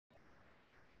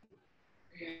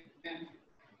Am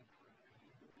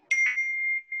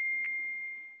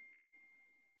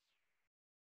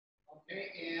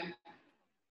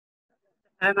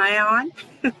I on?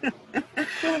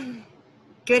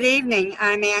 Good evening,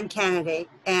 I'm Ann Kennedy,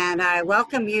 and I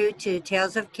welcome you to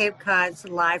Tales of Cape Cod's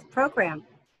live program,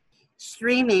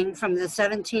 streaming from the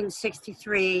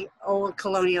 1763 Old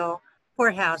Colonial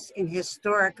Courthouse in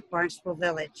historic Barnstable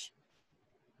Village.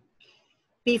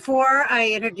 Before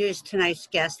I introduce tonight's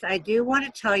guest, I do want to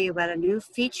tell you about a new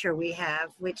feature we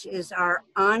have, which is our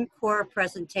encore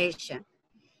presentation.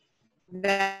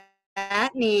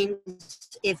 That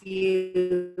means if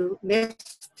you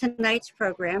missed tonight's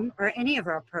program or any of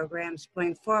our programs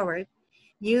going forward,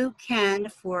 you can,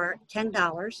 for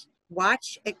 $10,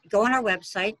 watch it, go on our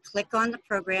website, click on the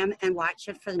program, and watch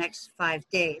it for the next 5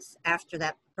 days after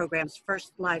that program's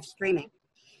first live streaming.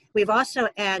 We've also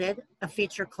added a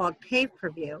feature called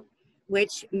pay-per-view,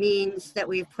 which means that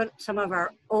we've put some of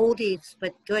our oldies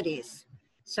but goodies,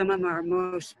 some of our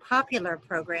most popular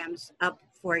programs up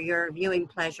for your viewing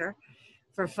pleasure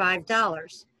for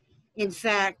 $5. In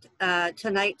fact,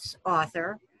 tonight's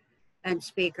author and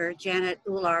speaker, Janet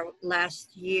Ular,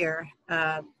 last year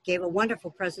gave a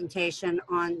wonderful presentation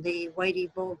on the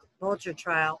Whitey Bulger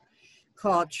trial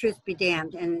called Truth Be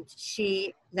Damned, and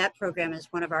that program is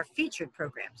one of our featured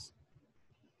programs.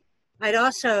 I'd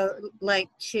also like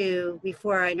to,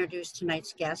 before I introduce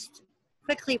tonight's guest,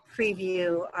 quickly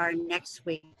preview our next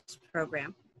week's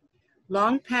program.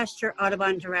 Long Pasture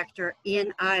Audubon director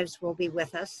Ian Ives will be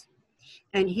with us,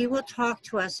 and he will talk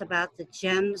to us about the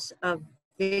gems of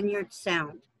Vineyard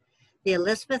Sound, the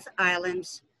Elizabeth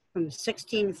Islands from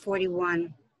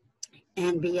 1641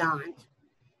 and beyond.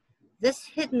 This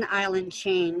hidden island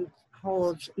chain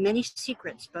holds many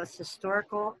secrets, both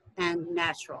historical and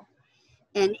natural,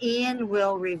 and Ian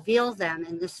will reveal them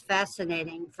in this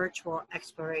fascinating virtual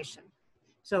exploration.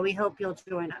 So we hope you'll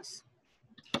join us.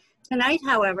 Tonight,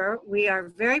 however, we are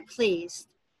very pleased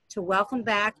to welcome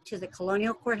back to the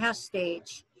Colonial Courthouse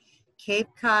stage Cape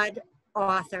Cod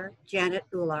author Janet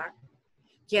Ular.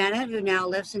 Janet, who now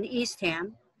lives in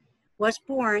Eastham, was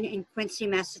born in Quincy,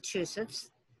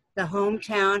 Massachusetts, the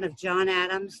hometown of John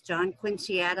Adams, John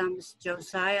Quincy Adams,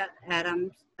 Josiah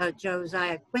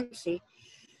Quincy,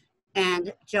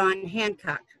 and John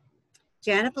Hancock.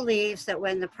 Janet believes that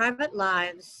when the private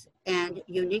lives and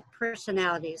unique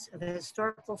personalities of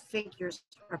historical figures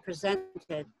are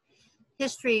presented,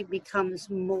 history becomes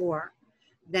more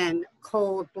than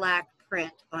cold black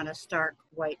print on a stark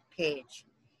white page.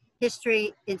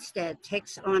 History instead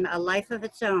takes on a life of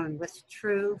its own with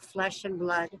true flesh and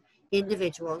blood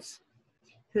individuals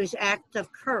whose act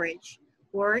of courage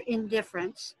or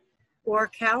indifference or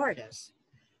cowardice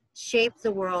shape the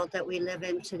world that we live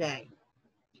in today.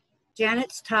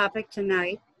 Janet's topic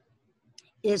tonight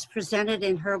is presented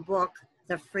in her book,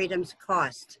 The Freedom's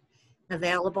Cost,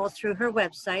 available through her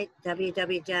website,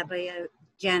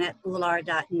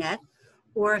 www.janetular.net,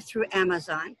 or through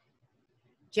Amazon.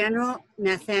 General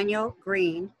Nathanael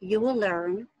Greene, you will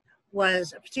learn,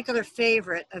 was a particular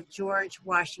favorite of George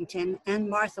Washington and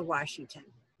Martha Washington.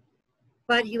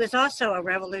 But he was also a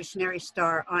revolutionary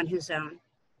star on his own.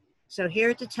 So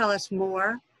here to tell us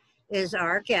more is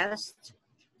our guest,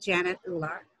 Janet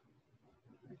Ular.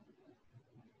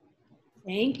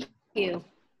 Thank you.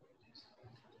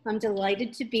 I'm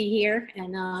delighted to be here,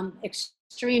 and I'm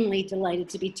extremely delighted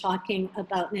to be talking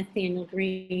about Nathanael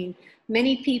Greene.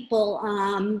 Many people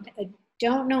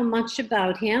don't know much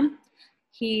about him.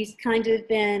 He's kind of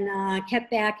been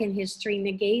kept back in history,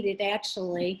 negated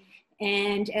actually.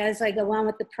 And as I go on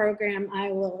with the program,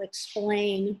 I will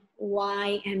explain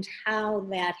why and how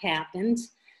that happened.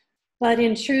 But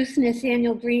in truth,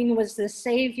 Nathanael Greene was the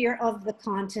savior of the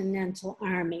Continental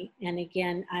Army. And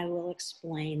again, I will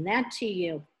explain that to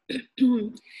you.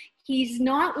 He's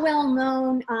not well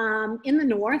known in the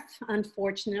North,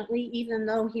 unfortunately, even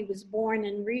though he was born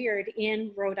and reared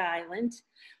in Rhode Island.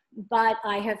 But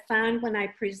I have found when I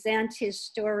present his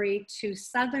story to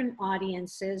Southern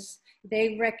audiences,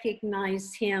 they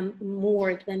recognize him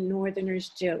more than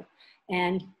Northerners do.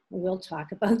 And we'll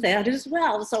talk about that as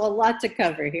well. So a lot to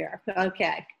cover here.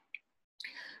 Okay.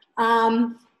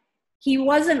 He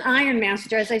was an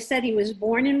ironmaster. As I said, he was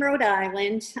born in Rhode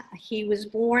Island. He was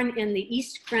born in the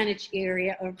East Greenwich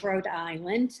area of Rhode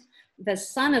Island, the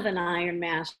son of an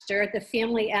ironmaster. The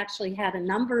family actually had a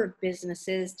number of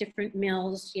businesses, different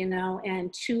mills, you know,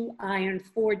 and 2 iron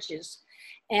forges.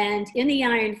 And in the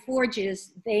iron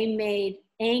forges, they made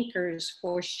anchors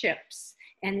for ships,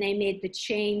 and they made the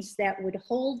chains that would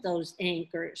hold those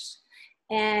anchors.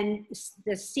 And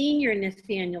the senior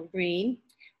Nathanael Greene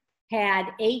had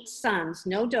 8 sons,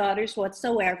 no daughters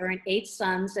whatsoever, and 8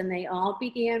 sons, and they all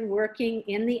began working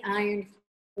in the iron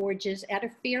forges at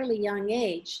a fairly young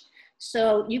age.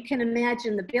 So you can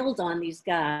imagine the build on these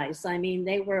guys. I mean,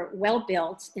 they were well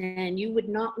built, and you would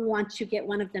not want to get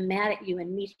one of them mad at you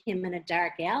and meet him in a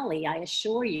dark alley, I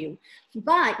assure you.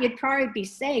 But you'd probably be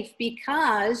safe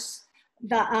because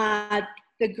the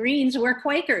Greenes were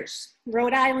Quakers,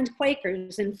 Rhode Island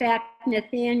Quakers. In fact,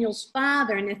 Nathaniel's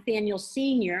father, Nathaniel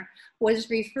Sr., was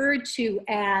referred to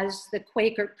as the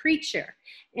Quaker preacher.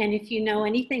 And if you know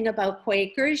anything about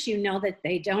Quakers, you know that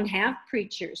they don't have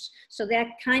preachers. So that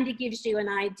kind of gives you an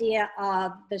idea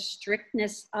of the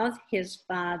strictness of his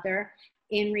father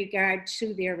in regard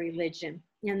to their religion.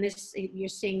 And this you're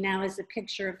seeing now is a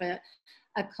picture of a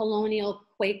colonial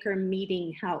Quaker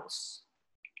meeting house.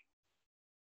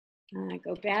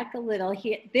 Go back a little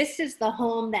here. This is the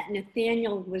home that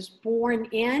Nathaniel was born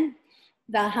in.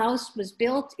 The house was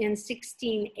built in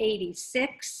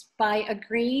 1686 by a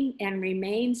Greene and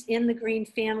remains in the Greene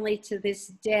family to this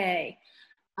day.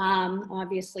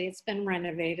 Obviously, it's been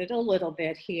renovated a little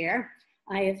bit here.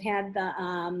 I have had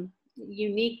the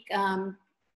unique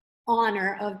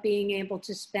honor of being able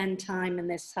to spend time in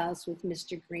this house with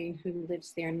Mr. Greene, who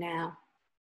lives there now.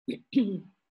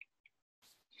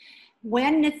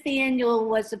 When Nathaniel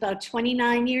was about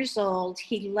 29 years old,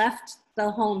 he left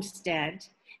the homestead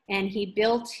and he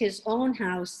built his own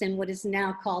house in what is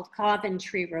now called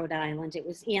Coventry, Rhode Island. It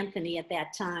was Anthony at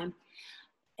that time.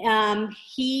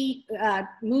 He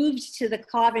moved to the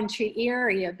Coventry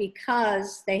area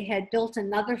because they had built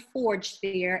another forge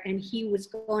there and he was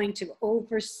going to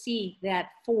oversee that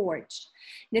forge.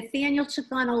 Nathaniel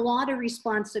took on a lot of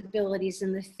responsibilities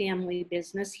in the family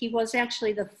business. He was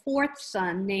actually the 4th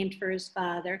son named for his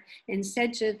father and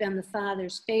said to have been the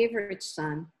father's favorite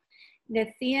son.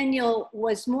 Nathaniel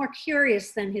was more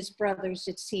curious than his brothers,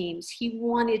 it seems. He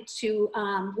wanted to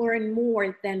learn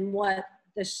more than what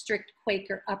the strict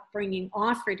Quaker upbringing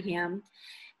offered him.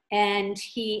 And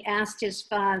he asked his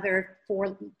father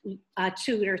for a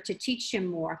tutor to teach him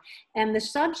more. And the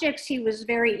subjects he was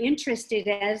very interested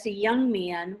in as a young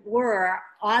man were,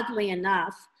 oddly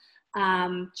enough,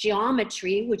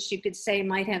 geometry, which you could say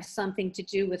might have something to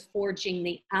do with forging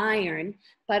the iron,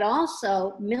 but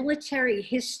also military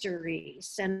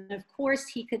histories. And of course,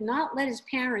 he could not let his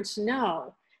parents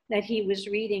know that he was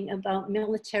reading about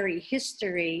military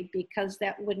history because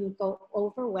that wouldn't go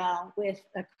over well with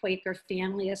a Quaker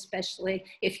family, especially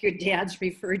if your dad's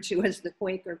referred to as the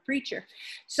Quaker preacher.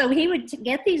 So he would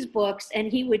get these books and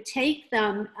he would take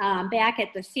them back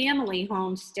at the family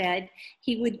homestead.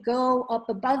 He would go up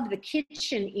above the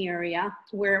kitchen area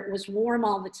where it was warm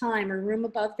all the time, a room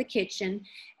above the kitchen,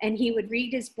 and he would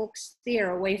read his books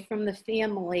there away from the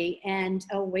family and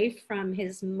away from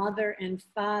his mother and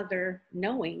father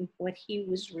knowing what he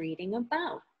was reading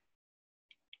about.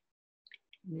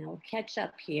 Now we'll catch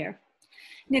up here.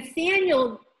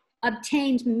 Nathaniel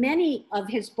obtained many of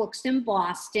his books in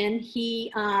Boston.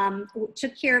 He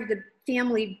took care of the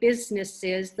family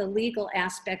businesses, the legal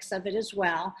aspects of it as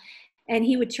well. And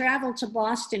he would travel to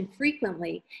Boston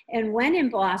frequently. And when in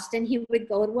Boston, he would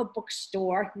go to a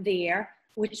bookstore there,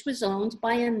 which was owned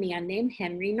by a man named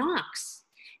Henry Knox.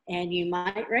 And you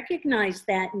might recognize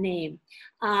that name.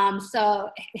 So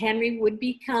Henry would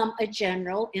become a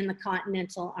general in the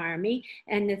Continental Army,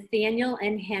 and Nathaniel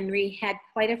and Henry had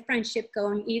quite a friendship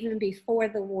going even before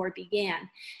the war began.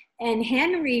 And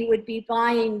Henry would be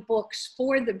buying books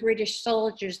for the British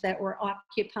soldiers that were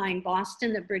occupying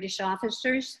Boston, the British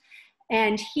officers.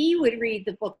 And he would read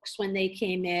the books when they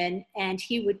came in, and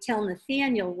he would tell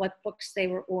Nathaniel what books they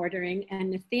were ordering,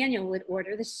 and Nathaniel would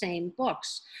order the same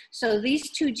books. So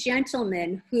these two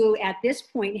gentlemen, who at this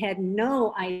point had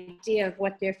no idea of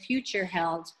what their future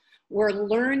held, were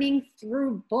learning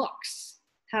through books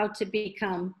how to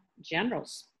become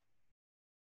generals.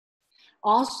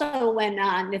 Also, when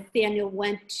Nathaniel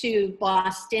went to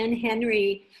Boston,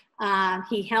 he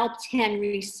helped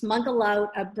Henry smuggle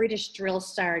out a British drill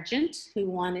sergeant who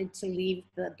wanted to leave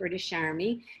the British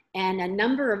Army and a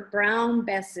number of Brown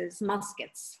Besses,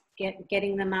 muskets,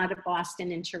 getting them out of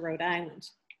Boston into Rhode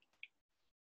Island.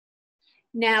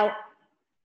 Now,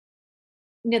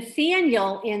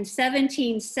 Nathaniel in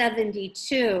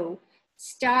 1772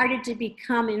 started to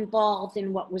become involved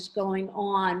in what was going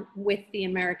on with the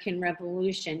American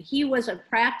Revolution. He was a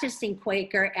practicing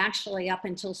Quaker actually up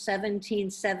until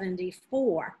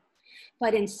 1774.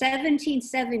 But in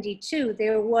 1772,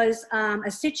 there was a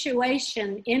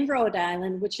situation in Rhode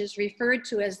Island, which is referred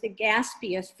to as the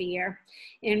Gaspee Affair,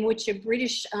 in which a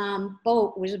British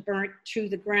boat was burnt to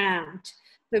the ground.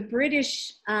 The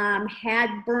British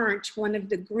had burnt one of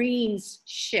the Greene's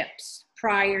ships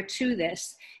prior to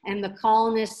this, and the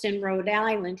colonists in Rhode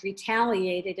Island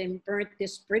retaliated and burnt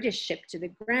this British ship to the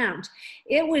ground.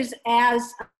 It was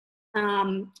as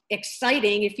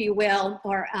exciting, if you will,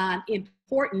 or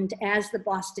important as the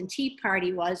Boston Tea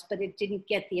Party was, but it didn't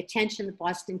get the attention the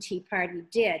Boston Tea Party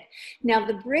did. Now,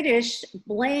 the British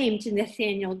blamed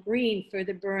Nathanael Greene for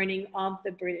the burning of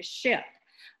the British ship.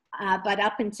 But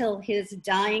up until his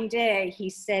dying day, he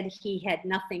said he had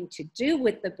nothing to do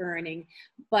with the burning,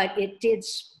 but it did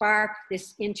spark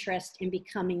this interest in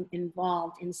becoming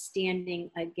involved in standing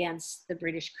against the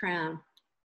British Crown.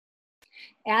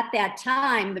 At that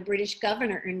time, the British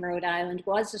governor in Rhode Island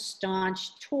was a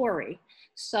staunch Tory.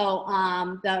 So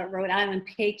the Rhode Island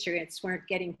Patriots weren't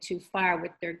getting too far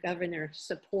with their governor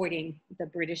supporting the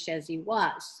British as he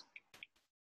was.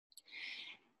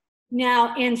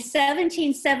 Now, in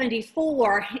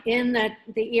 1774, in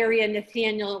the area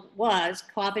Nathaniel was,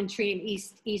 Coventry and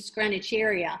East Greenwich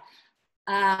area,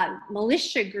 a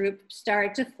militia group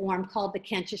started to form called the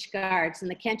Kentish Guards,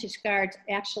 and the Kentish Guards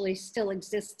actually still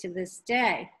exist to this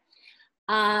day.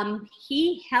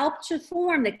 He helped to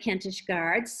form the Kentish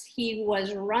Guards. He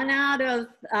was run out of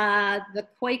the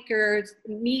Quaker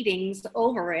meetings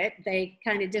over it. They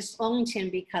kind of disowned him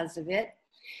because of it.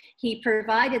 He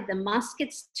provided the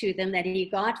muskets to them that he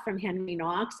got from Henry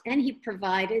Knox, and he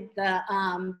provided the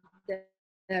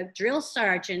drill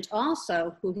sergeant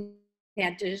also, who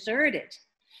had deserted.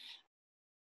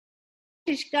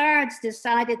 The British Guards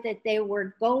decided that they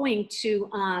were going to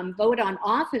vote on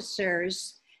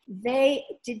officers. They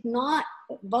did not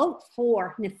vote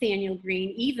for Nathanael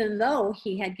Greene, even though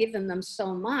he had given them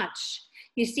so much.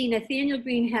 You see, Nathanael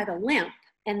Greene had a limp,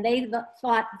 and they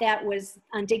thought that was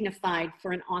undignified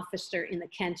for an officer in the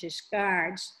Kentish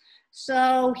Guards.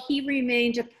 So he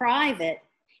remained a private.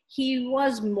 He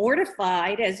was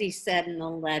mortified, as he said in the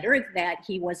letter, that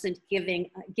he wasn't given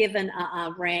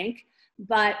a rank,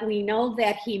 but we know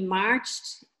that he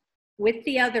marched with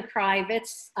the other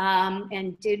privates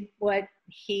and did what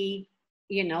he,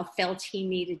 felt he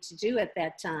needed to do at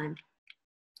that time.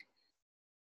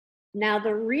 Now,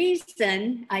 the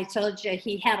reason I told you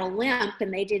he had a limp,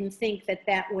 and they didn't think that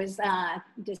that was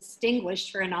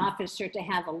distinguished for an officer to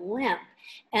have a limp.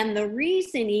 And the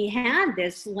reason he had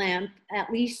this limp, at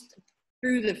least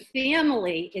through the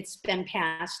family, it's been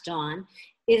passed on,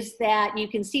 is that you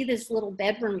can see this little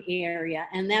bedroom area,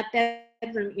 and that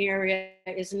bedroom area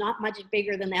is not much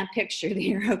bigger than that picture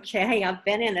there, okay? I've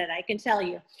been in it, I can tell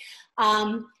you.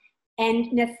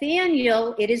 And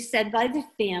Nathaniel, it is said by the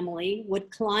family, would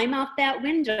climb out that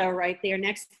window right there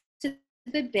next to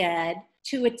the bed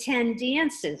to attend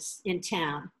dances in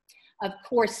town. Of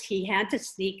course, he had to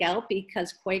sneak out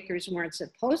because Quakers weren't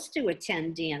supposed to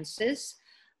attend dances.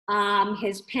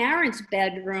 His parents'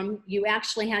 bedroom, you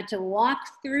actually had to walk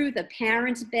through the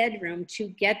parents' bedroom to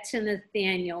get to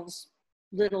Nathaniel's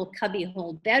little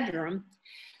cubbyhole bedroom.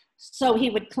 So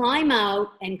he would climb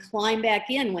out and climb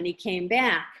back in when he came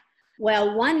back.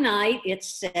 Well, one night it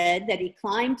said that he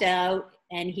climbed out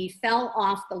and he fell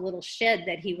off the little shed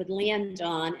that he would land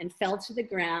on and fell to the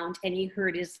ground, and he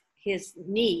hurt his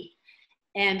knee.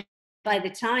 And by the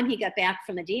time he got back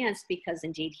from the dance, because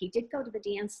indeed he did go to the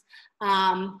dance,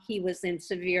 he was in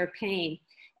severe pain,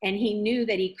 and he knew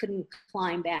that he couldn't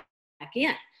climb back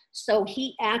in. So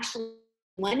he actually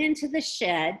went into the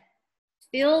shed,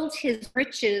 filled his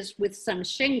breeches with some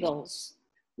shingles,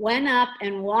 went up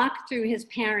and walked through his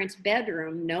parents'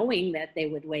 bedroom, knowing that they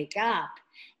would wake up.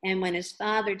 And when his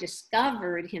father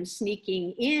discovered him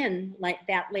sneaking in like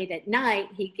that late at night,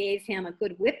 he gave him a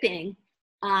good whipping.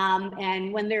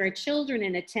 And when there are children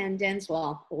in attendance,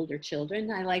 well, older children,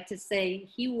 I like to say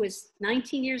he was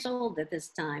 19 years old at this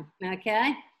time,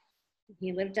 okay?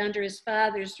 He lived under his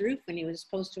father's roof and he was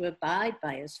supposed to abide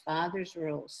by his father's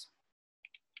rules.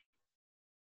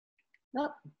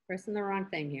 Oh, pressing the wrong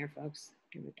thing here, folks.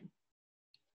 Here we go.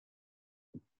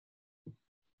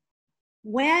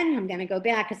 When, I'm going to go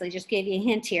back because I just gave you a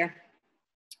hint here.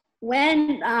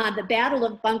 When the Battle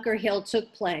of Bunker Hill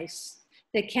took place,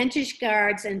 the Kentish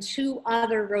Guards and 2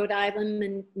 other Rhode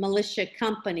Island militia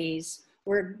companies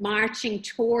were marching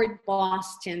toward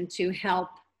Boston to help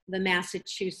the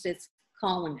Massachusetts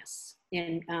colonists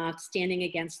in standing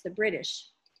against the British.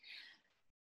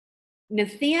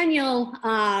 Nathaniel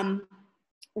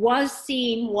was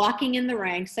seen walking in the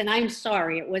ranks, and I'm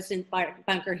sorry, it wasn't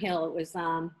Bunker Hill, it was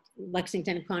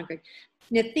Lexington and Concord.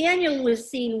 Nathaniel was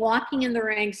seen walking in the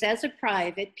ranks as a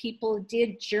private. People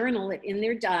did journal it in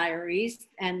their diaries,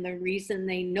 and the reason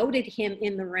they noted him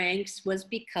in the ranks was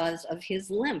because of his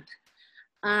limp.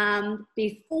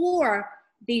 Before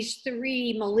these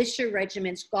 3 militia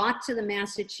regiments got to the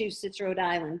Massachusetts-Rhode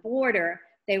Island border,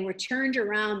 they were turned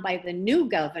around by the new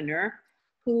governor,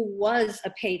 who was a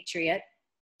patriot.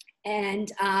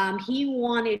 And he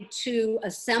wanted to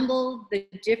assemble the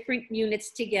different units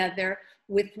together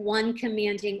with one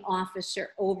commanding officer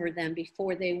over them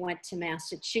before they went to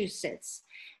Massachusetts.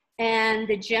 And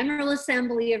the General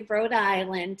Assembly of Rhode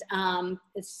Island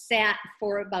sat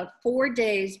for about 4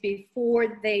 days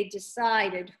before they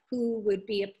decided who would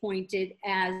be appointed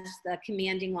as the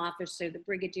commanding officer, the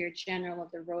Brigadier General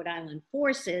of the Rhode Island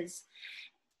Forces.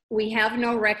 We have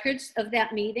no records of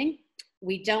that meeting.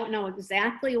 We don't know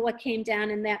exactly what came down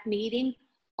in that meeting.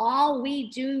 All we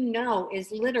do know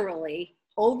is literally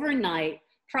overnight,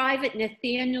 Private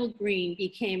Nathanael Greene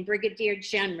became Brigadier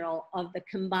General of the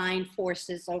Combined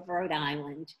Forces of Rhode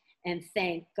Island, and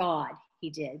thank God he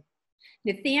did.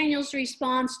 Nathaniel's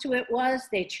response to it was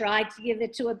they tried to give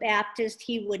it to a Baptist,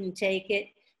 he wouldn't take it.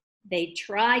 They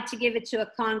tried to give it to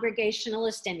a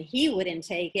Congregationalist, and he wouldn't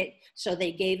take it, so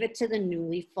they gave it to the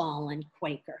newly fallen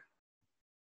Quaker.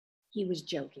 He was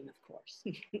joking, of course.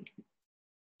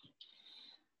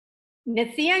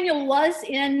 Nathanael was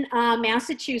in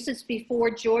Massachusetts before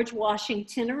George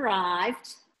Washington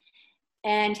arrived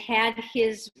and had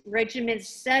his regiment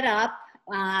set up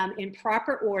in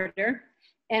proper order.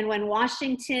 And when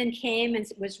Washington came and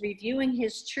was reviewing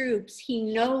his troops, he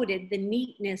noted the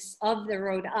neatness of the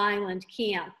Rhode Island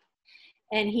camp.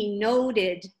 And he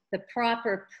noted the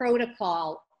proper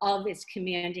protocol of its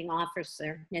commanding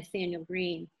officer, Nathanael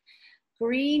Greene.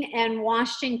 Greene and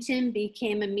Washington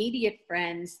became immediate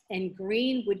friends, and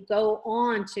Greene would go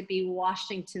on to be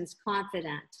Washington's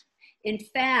confidant. In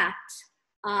fact,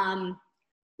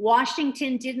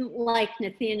 Washington didn't like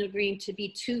Nathanael Greene to be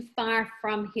too far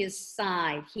from his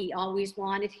side. He always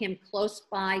wanted him close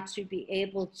by to be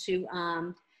able to,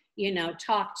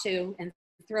 talk to and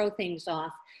throw things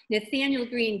off. Nathanael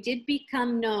Greene did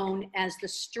become known as the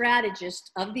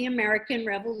strategist of the American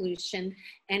Revolution.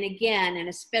 And again, and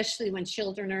especially when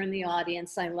children are in the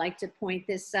audience, I like to point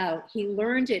this out. He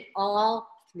learned it all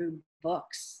through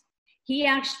books. He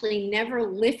actually never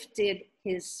lifted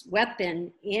his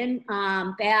weapon in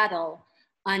battle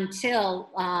until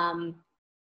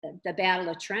the Battle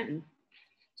of Trenton.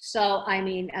 So, I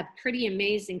mean, a pretty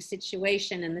amazing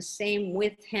situation. And the same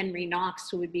with Henry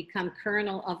Knox, who would become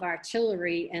Colonel of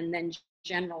Artillery and then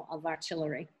General of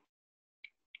Artillery.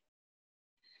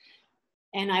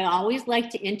 And I always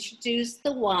like to introduce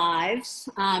the wives.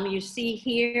 You see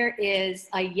here is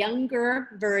a younger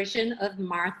version of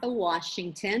Martha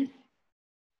Washington.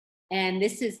 And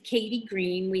this is Caty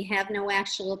Greene. We have no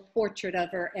actual portrait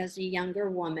of her as a younger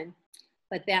woman,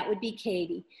 but that would be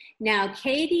Caty. Now,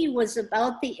 Caty was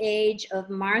about the age of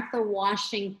Martha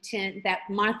Washington, that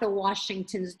Martha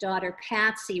Washington's daughter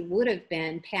Patsy would have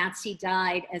been. Patsy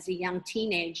died as a young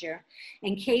teenager,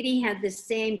 and Caty had the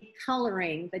same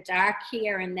coloring, the dark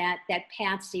hair, and that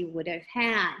Patsy would have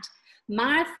had.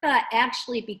 Martha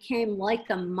actually became like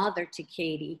a mother to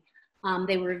Caty.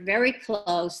 They were very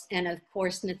close, and of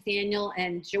course, Nathanael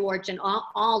and George and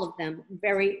all of them,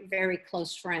 very, very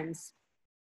close friends.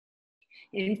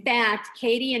 In fact,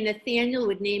 Caty and Nathanael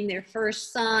would name their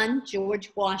first son,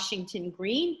 George Washington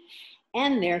Greene,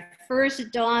 and their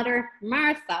first daughter,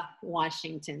 Martha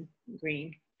Washington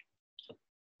Greene.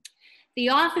 The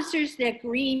officers that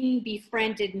Greene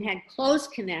befriended and had close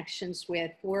connections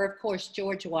with were, of course,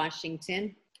 George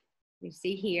Washington. You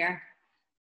see here,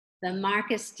 the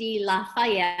Marquis de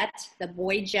Lafayette, the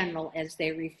boy general, as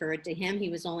they referred to him. He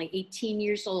was only 18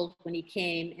 years old when he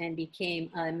came and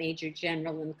became a major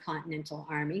general in the Continental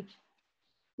Army.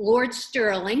 Lord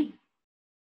Sterling,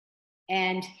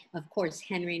 and of course,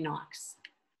 Henry Knox.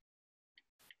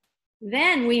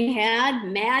 Then we had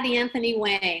Mad Anthony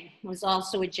Wayne, who was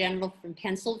also a general from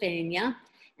Pennsylvania,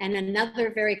 and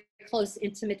another very close,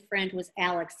 intimate friend was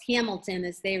Alex Hamilton,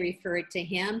 as they referred to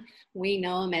him. We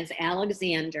know him as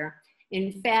Alexander.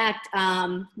 In fact,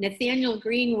 Nathanael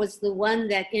Greene was the one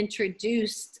that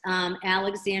introduced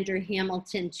Alexander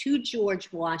Hamilton to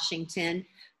George Washington.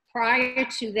 Prior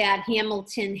to that,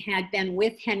 Hamilton had been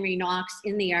with Henry Knox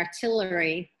in the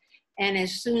artillery. And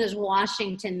as soon as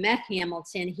Washington met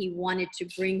Hamilton, he wanted to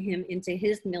bring him into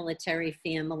his military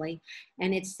family.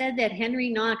 And it's said that Henry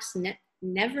Knox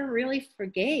never really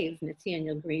forgave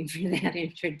Nathanael Greene for that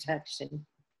introduction.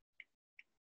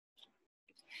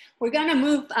 We're going to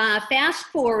move fast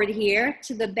forward here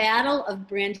to the Battle of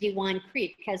Brandywine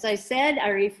Creek. As I said, I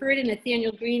refer to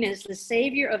Nathanael Greene as the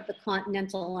savior of the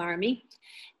Continental Army,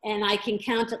 and I can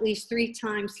count at least 3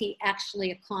 times he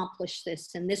actually accomplished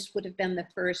this, and this would have been the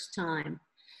first time.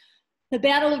 The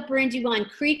Battle of Brandywine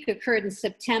Creek occurred in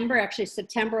September, actually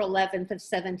September 11th of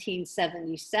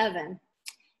 1777.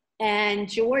 And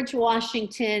George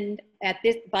Washington,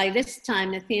 by this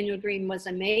time, Nathanael Greene was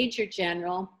a major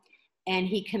general, and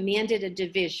he commanded a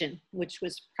division, which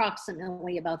was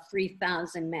approximately about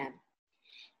 3,000 men.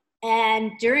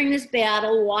 And during this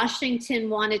battle, Washington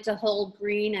wanted to hold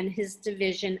Greene and his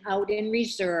division out in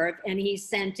reserve, and he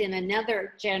sent in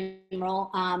another general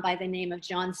by the name of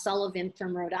John Sullivan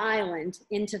from Rhode Island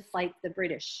in to fight the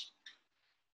British.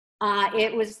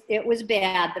 It was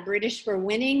bad. The British were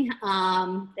winning.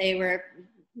 They were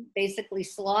basically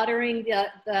slaughtering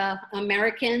the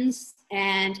Americans.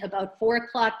 And about 4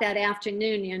 o'clock that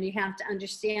afternoon, and you have to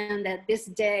understand that this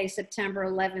day, September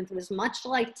 11th, was much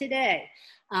like today,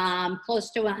 close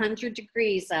to 100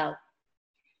 degrees out.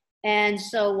 And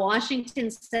so Washington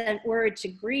sent word to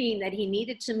Greene that he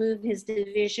needed to move his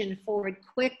division forward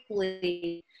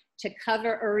quickly to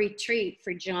cover a retreat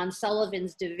for John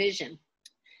Sullivan's division.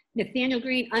 Nathanael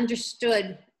Greene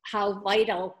understood how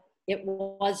vital it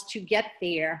was to get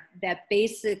there, that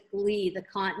basically the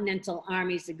Continental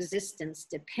Army's existence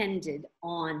depended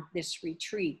on this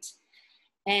retreat.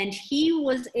 And he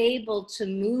was able to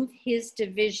move his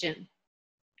division,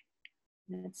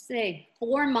 let's say,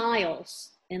 4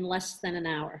 miles in less than an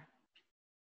hour.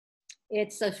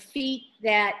 It's a feat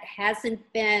that hasn't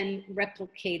been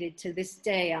replicated to this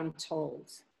day, I'm told.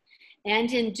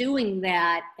 And in doing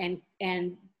that and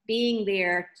being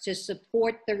there to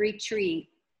support the retreat,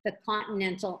 the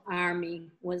Continental Army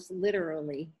was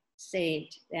literally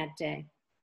saved that day.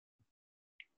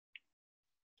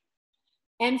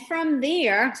 And from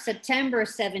there, September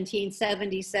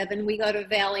 1777, we go to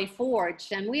Valley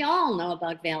Forge. And we all know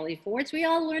about Valley Forge. We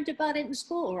all learned about it in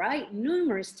school, right?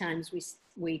 Numerous times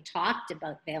we talked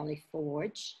about Valley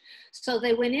Forge. So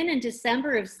they went in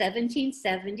December of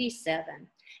 1777.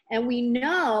 And we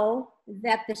know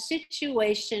that the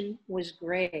situation was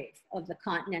grave of the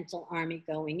Continental Army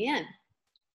going in.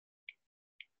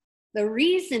 The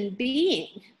reason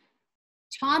being,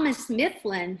 Thomas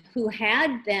Mifflin, who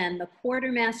had been the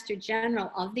quartermaster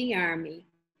general of the army,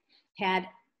 had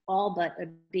all but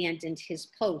abandoned his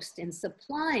post in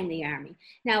supplying the army.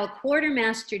 Now, a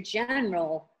quartermaster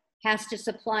general has to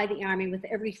supply the army with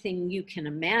everything you can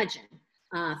imagine.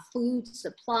 Food,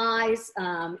 supplies,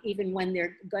 even when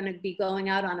they're going to be going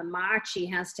out on a march, he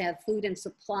has to have food and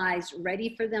supplies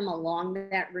ready for them along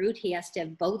that route. He has to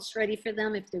have boats ready for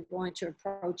them if they're going to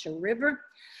approach a river.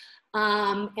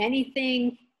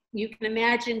 Anything you can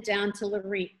imagine down to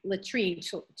latrine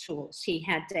tools he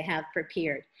had to have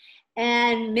prepared.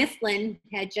 And Mifflin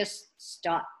had just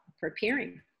stopped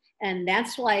preparing. And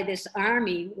that's why this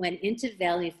army went into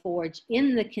Valley Forge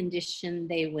in the condition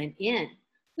they went in.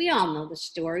 We all know the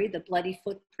story, the bloody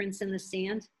footprints in the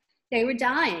sand. They were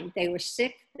dying, they were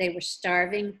sick, they were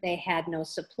starving, they had no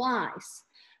supplies.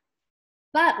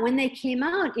 But when they came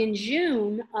out in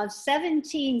June of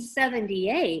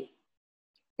 1778,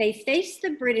 they faced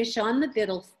the British on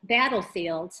the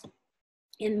battlefield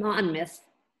in Monmouth,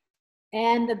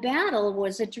 and the battle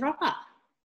was a draw.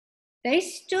 They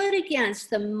stood against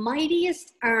the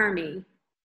mightiest army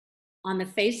on the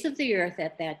face of the earth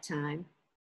at that time,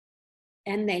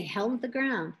 and they held the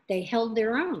ground. They held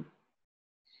their own.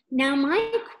 Now,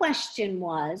 my question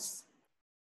was,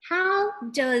 how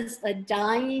does a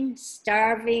dying,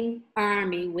 starving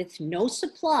army with no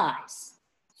supplies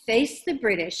face the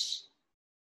British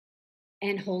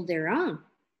and hold their own?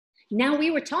 Now,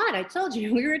 we were taught, I told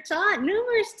you, we were taught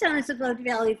numerous times about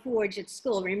Valley Forge at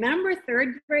school. Remember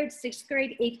 3rd grade, 6th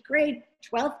grade, 8th grade,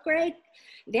 12th grade?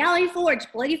 Valley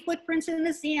Forge, bloody footprints in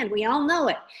the sand. We all know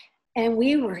it. And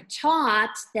we were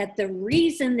taught that the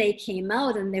reason they came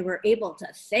out and they were able to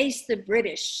face the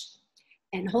British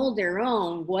and hold their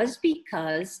own was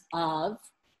because of,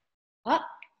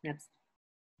 that's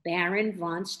Baron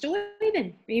von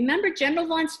Steuben. Remember, General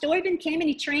von Steuben came and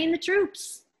he trained the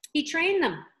troops. He trained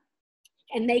them.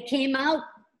 And they came out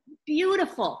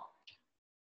beautiful.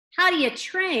 How do you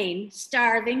train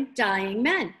starving, dying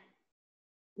men?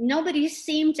 Nobody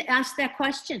seemed to ask that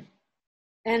question.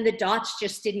 And the dots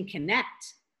just didn't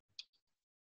connect.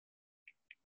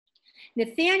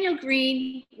 Nathanael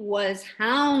Greene was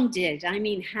hounded, I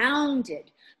mean hounded,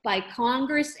 by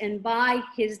Congress and by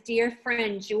his dear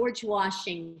friend George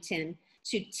Washington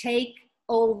to take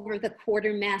over the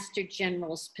quartermaster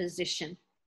general's position.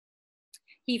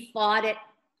 He fought it,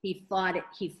 he fought it,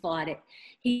 he fought it.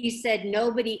 He said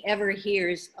nobody ever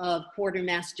hears of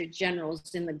quartermaster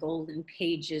generals in the golden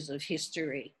pages of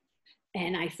history.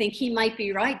 And I think he might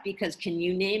be right, because can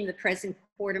you name the present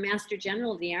quartermaster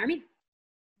general of the Army?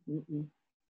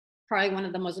 probably one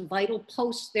of the most vital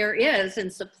posts there is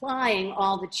in supplying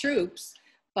all the troops,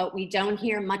 but we don't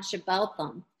hear much about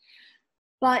them.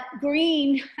 But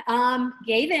Greene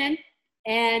gave in,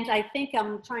 and I think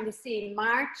I'm trying to see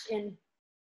March of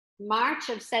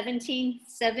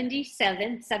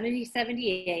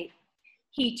 1778,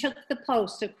 he took the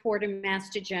post of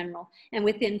quartermaster general, and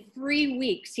within 3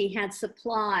 weeks he had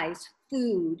supplies,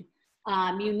 food,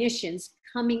 munitions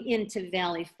coming into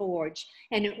Valley Forge.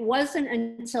 And it wasn't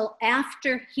until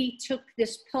after he took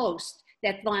this post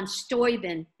that von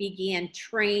Steuben began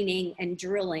training and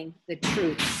drilling the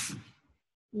troops.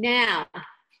 Now,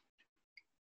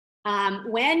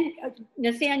 when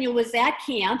Nathanael was at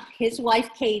camp, his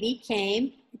wife Caty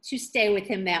came to stay with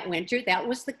him that winter. That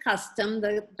was the custom.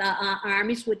 The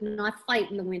armies would not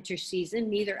fight in the winter season,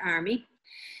 neither army.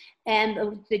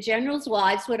 And the generals'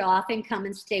 wives would often come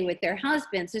and stay with their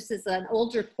husbands. This is an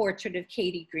older portrait of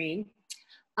Caty Greene.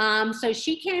 So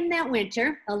she came that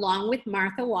winter along with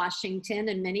Martha Washington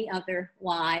and many other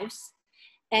wives.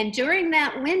 And during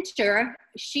that winter,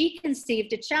 she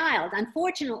conceived a child.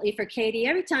 Unfortunately for Caty,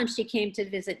 every time she came to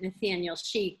visit Nathanael,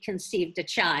 she conceived a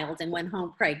child and went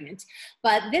home pregnant.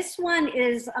 But this one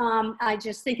is, I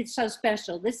just think it's so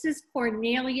special. This is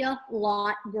Cornelia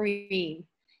Lott Greene.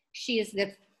 She is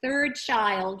the third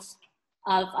child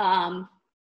of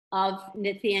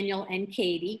Nathanael and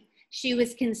Caty. She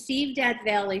was conceived at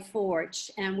Valley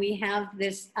Forge, and we have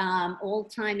this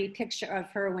old-timey picture of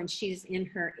her when she's in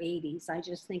her 80s. I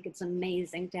just think it's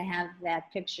amazing to have that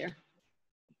picture.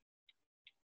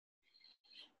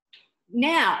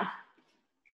 Now,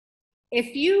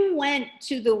 if you went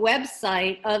to the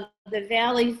website of the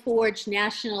Valley Forge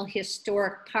National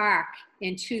Historic Park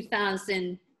in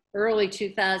early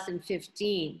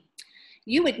 2015,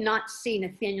 you would not see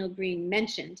Nathanael Greene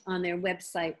mentioned on their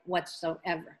website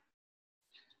whatsoever.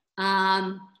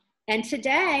 And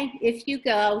today, if you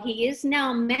go, he is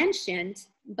now mentioned,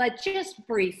 but just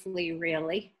briefly,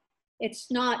 really.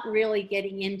 It's not really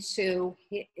getting into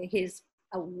his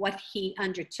what he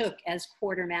undertook as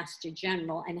quartermaster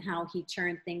general and how he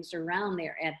turned things around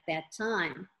there at that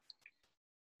time.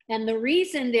 And the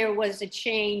reason there was a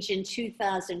change in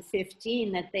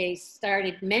 2015 that they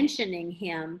started mentioning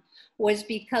him was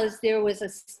because there was a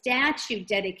statue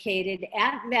dedicated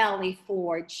at Valley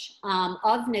Forge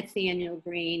of Nathanael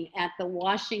Greene at the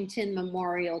Washington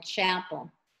Memorial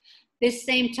Chapel. This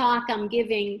same talk I'm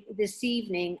giving this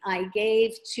evening, I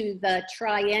gave to the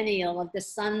triennial of the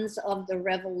Sons of the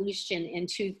Revolution in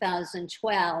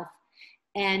 2012.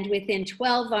 And within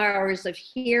 12 hours of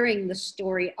hearing the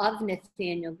story of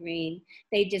Nathanael Greene,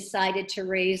 they decided to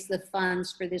raise the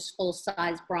funds for this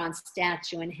full-size bronze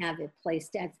statue and have it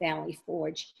placed at Valley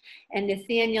Forge. And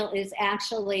Nathanael is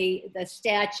actually, the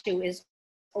statue is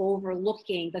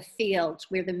overlooking the fields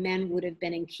where the men would have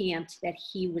been encamped that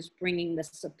he was bringing the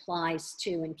supplies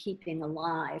to and keeping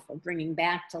alive or bringing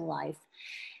back to life.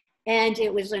 And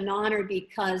it was an honor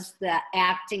because the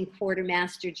acting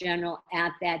quartermaster general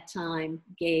at that time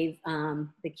gave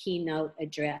the keynote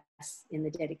address in the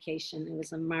dedication. It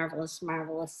was a marvelous,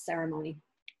 marvelous ceremony.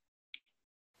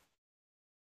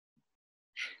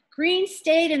 Greene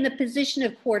stayed in the position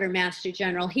of quartermaster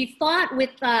general. He fought with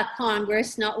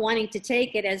Congress, not wanting to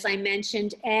take it, as I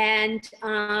mentioned, and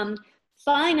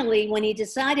finally, when he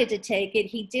decided to take it,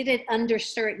 he did it under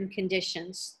certain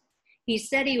conditions. He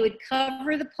said he would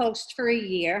cover the post for a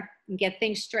year and get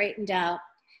things straightened out,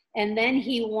 and then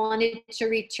he wanted to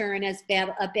return as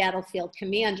a battlefield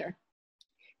commander.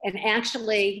 And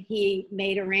actually, he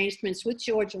made arrangements with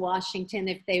George Washington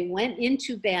if they went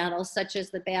into battles, such as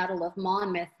the Battle of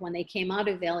Monmouth when they came out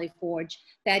of Valley Forge,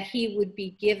 that he would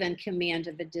be given command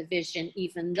of a division,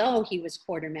 even though he was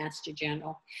quartermaster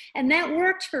general. And that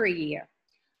worked for a year.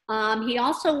 He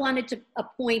also wanted to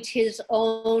appoint his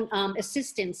own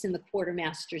assistants in the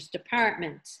quartermaster's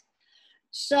department.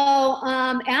 So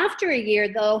after a year,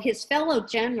 though, his fellow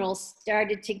generals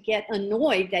started to get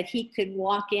annoyed that he could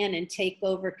walk in and take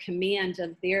over command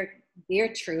of their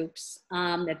troops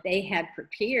that they had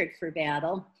prepared for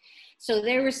battle. So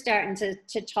they were starting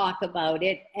to talk about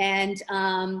it, and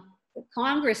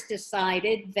Congress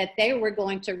decided that they were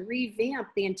going to revamp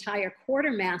the entire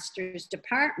quartermaster's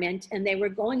department, and they were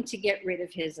going to get rid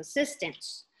of his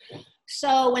assistants.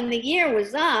 So when the year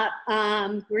was up,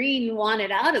 Greene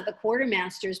wanted out of the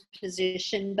quartermaster's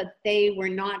position, but they were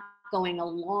not going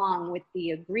along with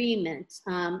the agreement.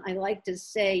 I like to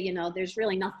say, you know, there's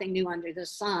really nothing new under the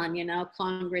sun, you know,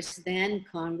 Congress then,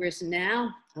 Congress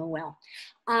now, oh well.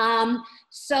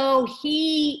 So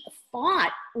he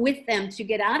fought with them to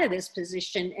get out of this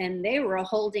position, and they were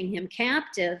holding him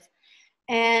captive.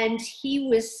 And he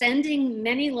was sending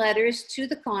many letters to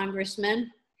the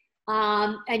congressman.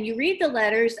 And you read the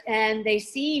letters and they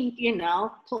seem, you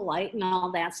know, polite and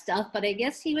all that stuff, but I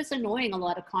guess he was annoying a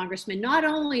lot of congressmen, not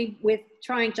only with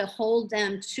trying to hold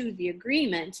them to the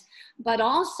agreement, but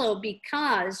also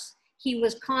because he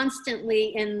was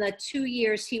constantly, in the 2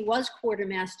 years he was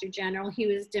quartermaster general, he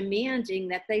was demanding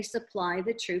that they supply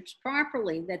the troops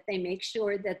properly, that they make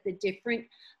sure that the different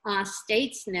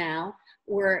states now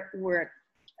were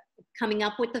coming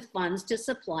up with the funds to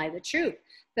supply the troop.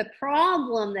 The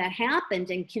problem that happened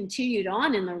and continued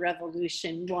on in the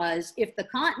revolution was if the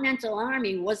Continental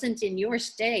Army wasn't in your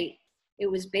state, it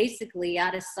was basically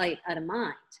out of sight, out of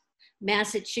mind.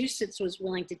 Massachusetts was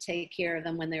willing to take care of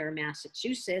them when they were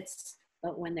Massachusetts,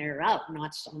 but when they were out,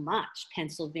 not so much.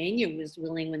 Pennsylvania was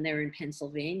willing when they were in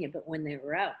Pennsylvania, but when they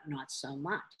were out, not so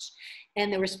much. And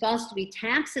there were supposed to be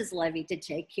taxes levied to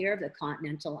take care of the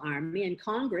Continental Army, and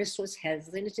Congress was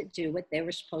hesitant to do what they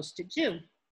were supposed to do.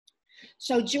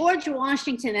 So George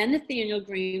Washington and Nathanael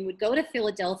Greene would go to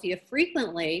Philadelphia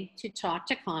frequently to talk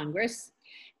to Congress.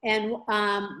 And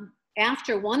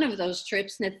after one of those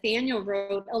trips, Nathanael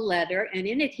wrote a letter, and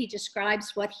in it he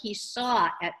describes what he saw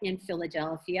in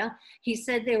Philadelphia. He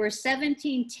said there were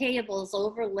 17 tables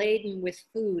overladen with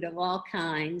food of all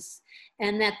kinds,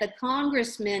 and that the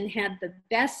congressmen had the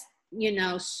best, you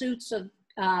know, suits of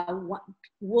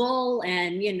wool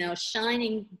and, you know,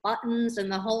 shining buttons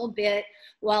and the whole bit,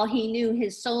 while he knew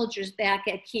his soldiers back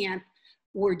at camp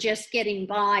were just getting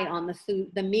by on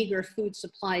the meager food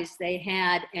supplies they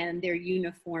had, and their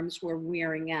uniforms were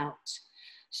wearing out.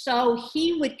 So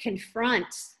he would confront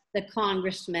the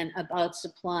congressman about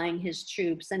supplying his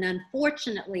troops. And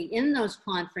unfortunately, in those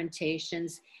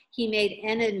confrontations, he made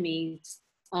enemies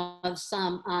of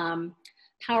some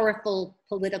powerful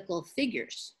political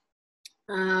figures.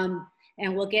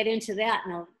 And we'll get into that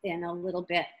in a little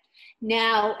bit.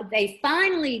 Now, they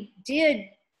finally did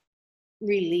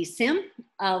release him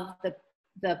of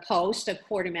the post of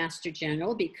quartermaster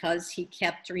general because he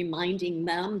kept reminding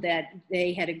them that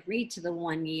they had agreed to the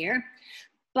 1 year.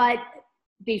 But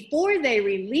before they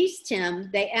released him,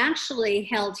 they actually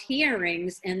held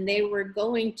hearings, and they were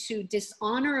going to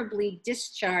dishonorably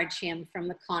discharge him from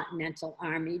the Continental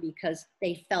Army because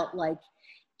they felt like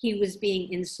he was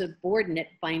being insubordinate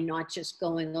by not just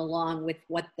going along with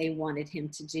what they wanted him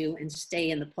to do and stay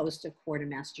in the post of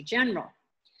quartermaster general.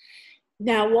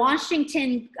 Now,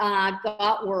 Washington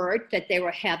got word that they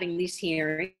were having these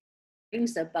hearings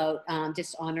about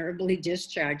dishonorably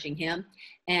discharging him,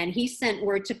 and he sent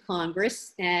word to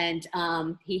Congress, and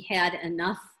he had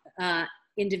enough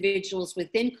individuals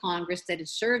within Congress that had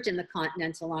served in the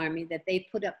Continental Army that they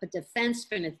put up a defense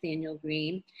for Nathanael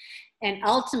Greene. And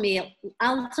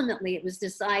ultimately, it was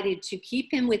decided to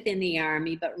keep him within the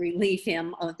Army, but relieve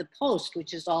him of the post,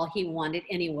 which is all he wanted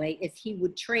anyway, if he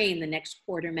would train the next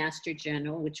quartermaster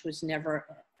general, which was never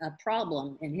a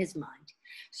problem in his mind.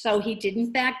 So he did,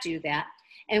 in fact, do that.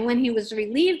 And when he was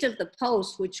relieved of the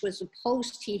post, which was a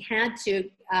post he had to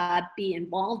be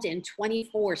involved in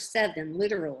 24/7,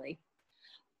 literally,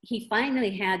 he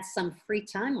finally had some free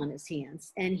time on his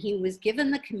hands, and he was given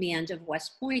the command of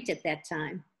West Point at that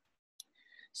time.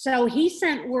 So he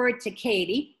sent word to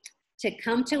Caty to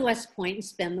come to West Point and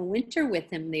spend the winter with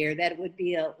him there. That it would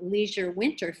be a leisure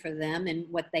winter for them and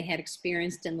what they had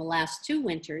experienced in the last 2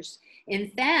 winters. In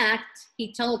fact,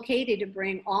 he told Caty to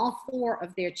bring all 4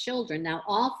 of their children. Now,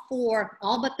 all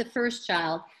but the first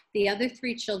child, the other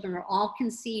 3 children were all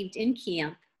conceived in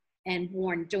camp and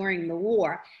born during the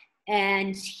war.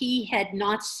 And he had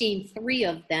not seen 3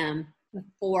 of them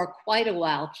for quite a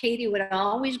while. Caty would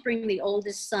always bring the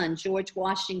oldest son, George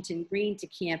Washington Greene, to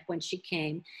camp when she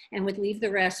came, and would leave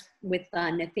the rest with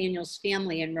Nathaniel's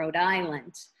family in Rhode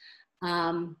Island.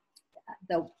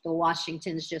 The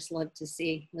Washingtons just loved to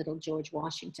see little George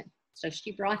Washington, so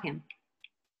she brought him.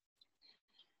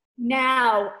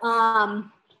 Now,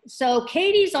 so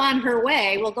Caty's on her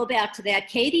way. We'll go back to that.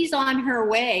 Caty's on her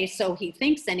way, so he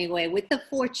thinks anyway, with the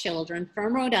 4 children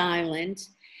from Rhode Island.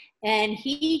 And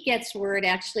he gets word,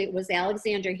 actually, it was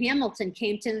Alexander Hamilton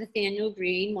came to Nathanael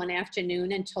Greene one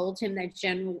afternoon and told him that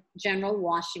General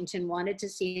Washington wanted to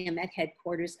see him at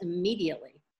headquarters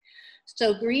immediately.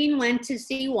 So Greene went to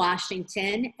see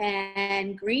Washington,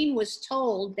 and Greene was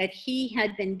told that he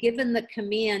had been given the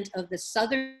command of the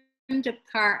Southern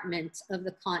Department of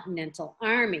the Continental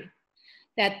Army,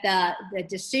 that the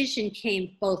decision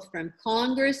came both from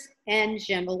Congress and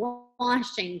General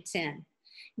Washington.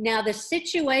 Now, the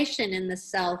situation in the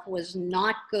South was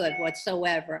not good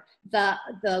whatsoever.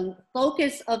 The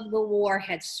focus of the war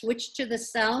had switched to the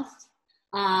South.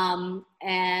 And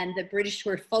the British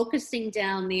were focusing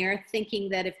down there, thinking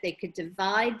that if they could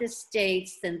divide the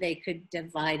states, then they could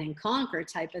divide and conquer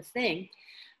type of thing.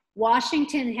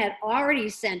 Washington had already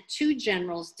sent 2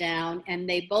 generals down, and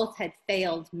they both had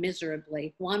failed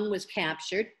miserably. One was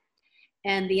captured,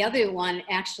 and the other one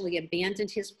actually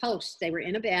abandoned his post. They were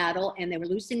in a battle, and they were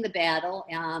losing the battle,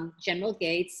 General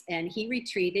Gates, and he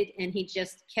retreated, and he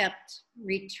just kept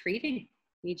retreating.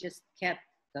 He just kept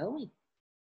going.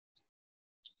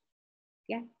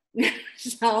 Yeah.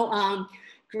 So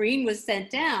Greene was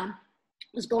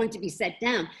going to be set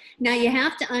down. Now you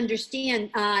have to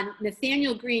understand,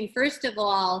 Nathanael Greene, first of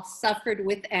all, suffered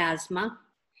with asthma,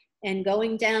 and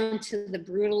going down to the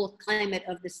brutal climate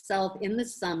of the South in the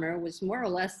summer was more or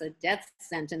less a death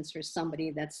sentence for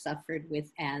somebody that suffered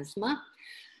with asthma.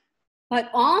 But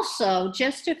also,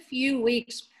 just a few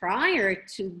weeks prior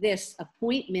to this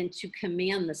appointment to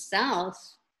command the South,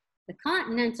 the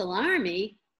Continental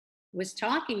Army was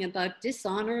talking about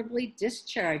dishonorably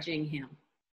discharging him.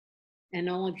 And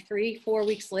only 3-4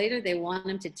 weeks later, they want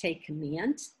him to take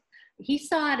command. He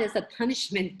saw it as a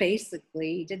punishment,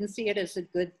 basically. He didn't see it as a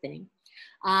good thing.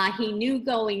 He knew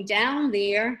going down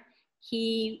there,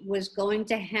 he was going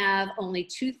to have only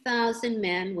 2,000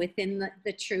 men within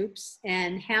the troops,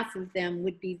 and half of them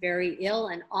would be very ill,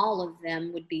 and all of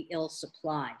them would be ill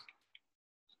supplied.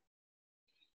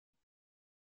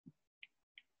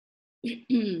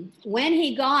 When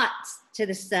he got to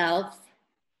the South,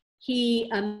 he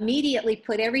immediately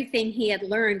put everything he had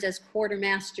learned as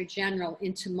quartermaster general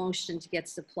into motion to get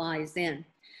supplies in.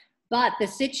 But the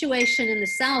situation in the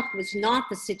South was not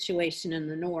the situation in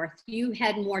the North. You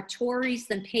had more Tories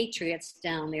than patriots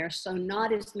down there, so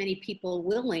not as many people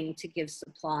willing to give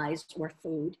supplies or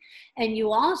food. And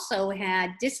you also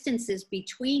had distances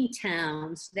between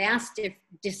towns, vast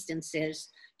distances,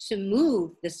 to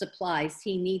move the supplies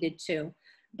he needed to.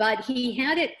 But he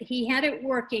had it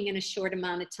working in a short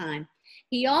amount of time.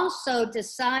 He also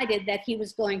decided that he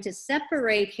was going to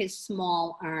separate his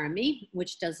small army,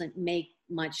 which doesn't make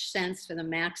much sense for the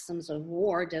maxims of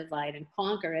war, divide and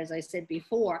conquer, as I said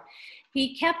before.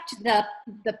 He kept the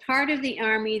part of the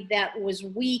army that was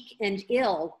weak and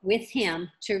ill with him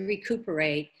to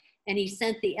recuperate, and he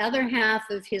sent the other half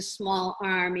of his small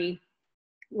army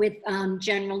with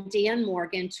General Dan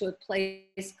Morgan to a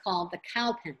place called the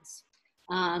Cowpens.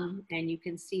 And you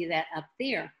can see that up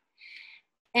there.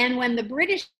 And when the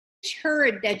British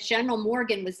heard that General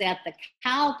Morgan was at the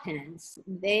Cowpens,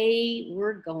 they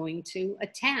were going to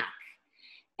attack.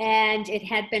 And it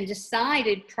had been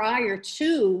decided prior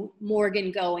to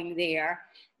Morgan going there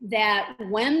that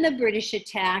when the British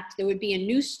attacked, there would be a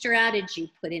new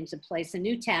strategy put into place, a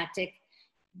new tactic,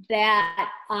 that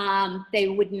they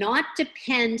would not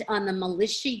depend on the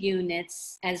militia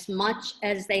units as much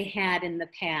as they had in the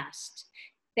past.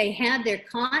 They had their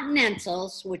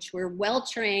Continentals, which were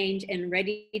well-trained and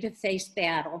ready to face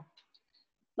battle,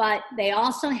 but they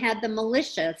also had the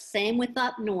militia, same with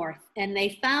up north, and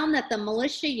they found that the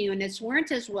militia units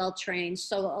weren't as well-trained,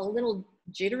 so a little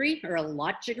jittery, or a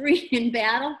lot jittery in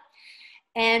battle.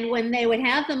 And when they would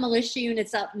have the militia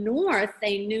units up north,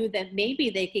 they knew that maybe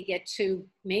they could get 2,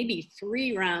 maybe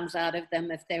 3 rounds out of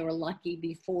them if they were lucky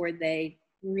before they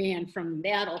ran from the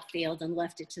battlefield and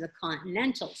left it to the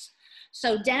Continentals.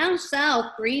 So down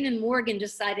south, Greene and Morgan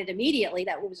decided immediately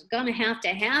that what was going to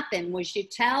happen was you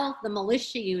tell the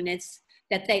militia units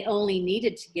that they only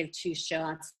needed to give 2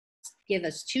 shots. Give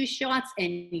us 2 shots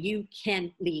and you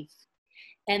can leave.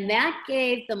 And that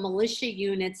gave the militia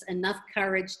units enough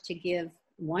courage to give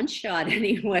 1 shot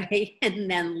anyway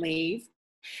and then leave.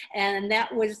 And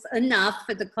that was enough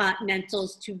for the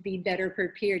Continentals to be better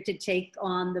prepared to take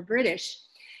on the British.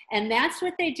 And that's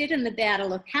what they did in the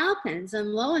Battle of Cowpens.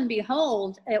 And lo and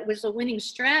behold, it was a winning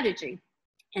strategy.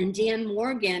 And Dan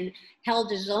Morgan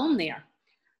held his own there.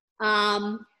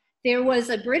 There was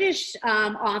a British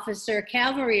officer,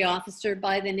 cavalry officer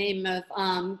by the name of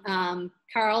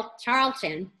Colonel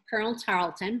Tarleton.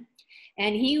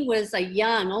 And he was a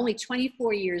young, only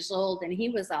 24 years old, and he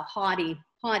was a haughty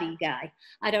guy.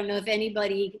 I don't know if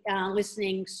anybody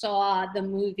listening saw the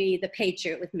movie The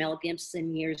Patriot with Mel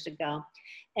Gibson years ago.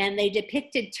 And they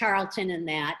depicted Tarleton in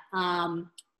that,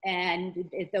 and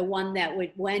the one that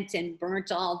went and burnt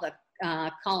all the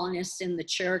colonists in the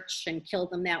church and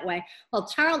killed them that way. Well,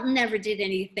 Tarleton never did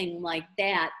anything like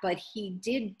that, but he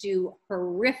did do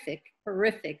horrific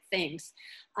things.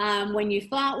 When you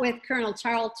fought with Colonel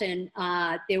Tarleton,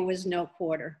 there was no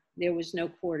quarter. There was no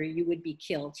quarter. You would be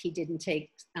killed. He didn't take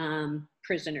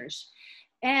prisoners.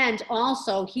 And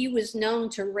also, he was known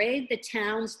to raid the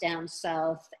towns down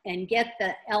south and get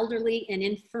the elderly and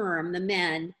infirm, the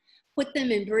men, put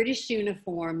them in British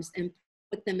uniforms and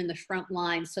put them in the front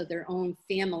line so their own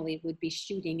family would be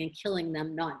shooting and killing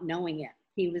them, not knowing it.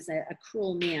 He was a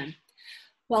cruel man.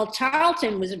 Well,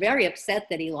 Tarleton was very upset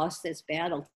that he lost this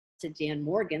battle to Dan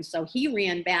Morgan, so he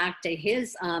ran back to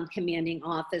his commanding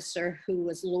officer, who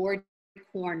was Lord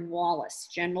Cornwallis,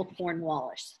 General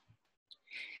Cornwallis,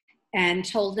 and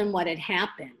told him what had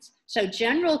happened. So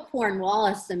General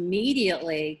Cornwallis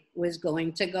immediately was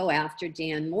going to go after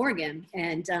Dan Morgan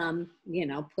and, you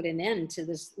know, put an end to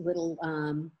this little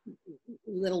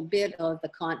bit of the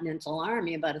Continental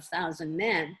Army, about 1,000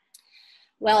 men.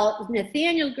 Well,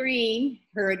 Nathanael Greene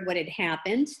heard what had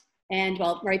happened. And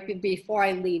well, right before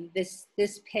I leave this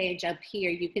page up here,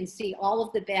 you can see all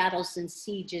of the battles and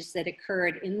sieges that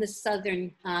occurred in the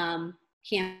Southern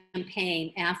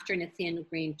campaign after Nathanael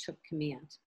Greene took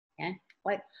command. Okay,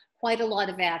 quite a lot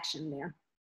of action there.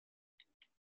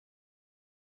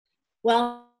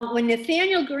 Well, when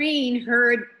Nathanael Greene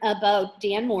heard about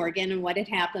Dan Morgan and what had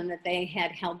happened, that they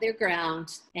had held their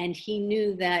ground, and he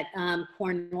knew that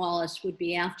Cornwallis would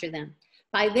be after them.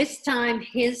 By this time,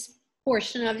 his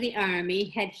portion of the army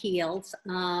had healed.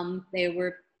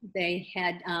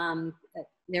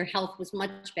 Their health was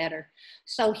much better.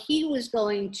 So he was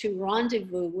going to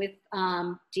rendezvous with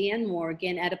Dan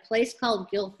Morgan at a place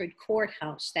called Guilford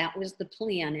Courthouse. That was the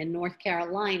plan in North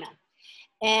Carolina.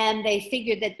 And they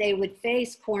figured that they would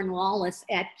face Cornwallis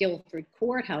at Guilford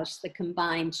Courthouse, the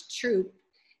combined troop.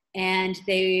 And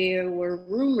there were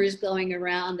rumors going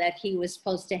around that he was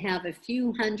supposed to have a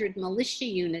few hundred militia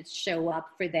units show up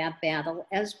for that battle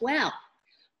as well.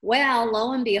 Well,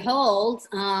 lo and behold,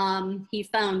 he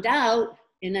found out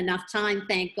in enough time,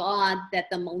 thank God, that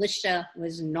the militia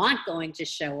was not going to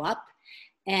show up.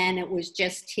 And it was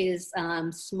just his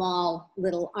small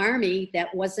little army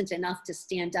that wasn't enough to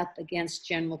stand up against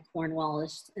General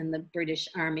Cornwallis and the British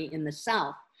Army in the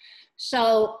South.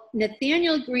 So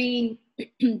Nathanael Greene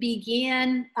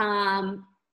began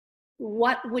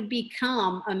what would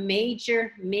become a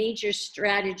major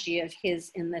strategy of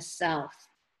his in the South: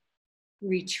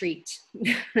 retreat.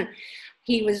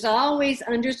 He was always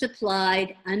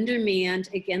undersupplied, undermanned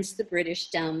against the British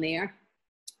down there.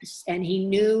 And he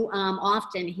knew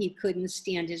often he couldn't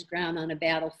stand his ground on a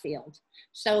battlefield.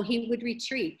 So he would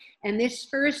retreat. And this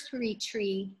first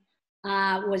retreat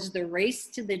was the race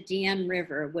to the Dan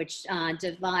River, which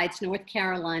divides North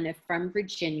Carolina from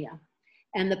Virginia.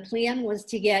 And the plan was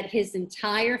to get his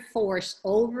entire force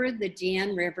over the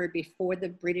Dan River before the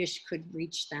British could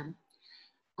reach them.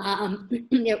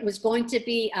 It was going to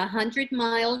be a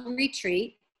 100-mile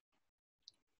retreat.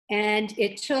 And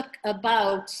it took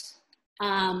about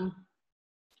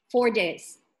 4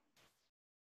 days.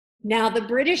 Now, the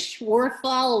British were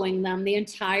following them the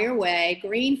entire way.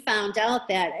 Greene found out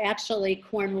that actually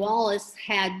Cornwallis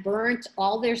had burnt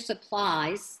all their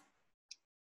supplies,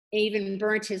 even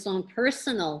burnt his own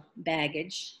personal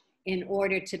baggage in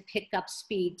order to pick up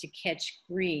speed to catch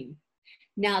Greene.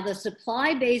 Now, the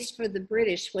supply base for the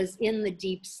British was in the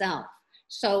Deep South.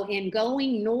 So in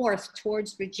going north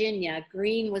towards Virginia,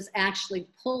 Greene was actually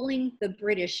pulling the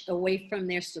British away from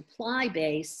their supply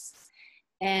base.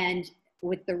 And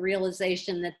with the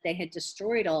realization that they had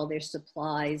destroyed all their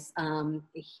supplies,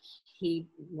 he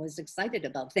was excited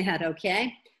about that,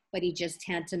 okay? But he just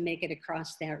had to make it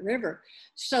across that river.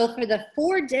 So for the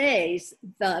 4 days,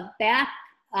 the back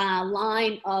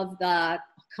line of the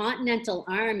Continental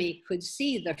Army could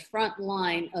see the front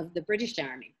line of the British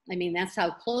Army. I mean, that's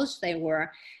how close they were.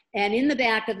 And in the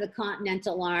back of the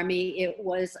Continental Army, it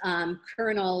was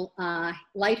Colonel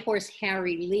Light Horse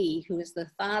Harry Lee, who is the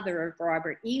father of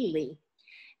Robert E. Lee.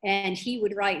 And he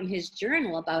would write in his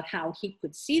journal about how he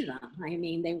could see them. I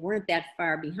mean, they weren't that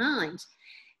far behind.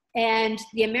 And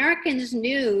the Americans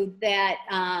knew that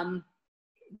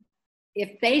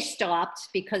if they stopped,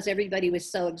 because everybody was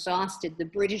so exhausted, the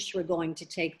British were going to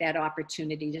take that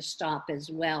opportunity to stop as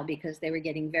well, because they were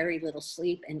getting very little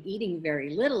sleep and eating very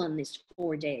little in these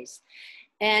 4 days.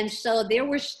 And so there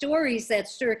were stories that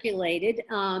circulated.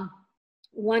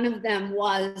 One of them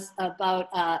was about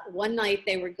one night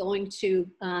they were going to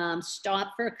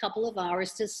stop for a couple of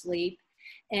hours to sleep,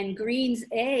 and Greene's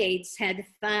aides had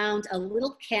found a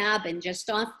little cabin just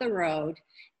off the road,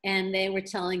 and they were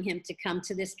telling him to come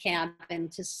to this cabin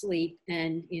to sleep,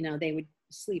 and you know, they would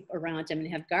sleep around him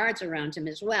and have guards around him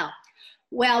as well.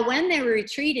 Well, when they were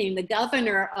retreating, the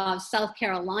governor of South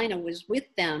Carolina was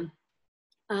with them,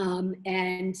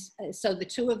 and so the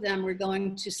two of them were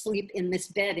going to sleep in this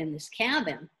bed in this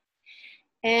cabin.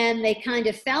 And they kind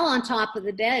of fell on top of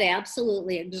the bed,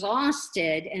 absolutely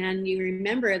exhausted. And you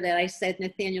remember that I said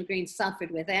Nathanael Greene suffered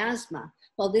with asthma.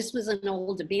 Well, this was an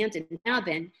old abandoned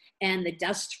cabin, and the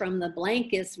dust from the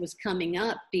blankets was coming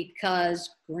up because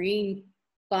Greene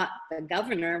thought the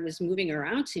governor was moving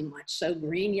around too much. So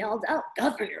Greene yelled out,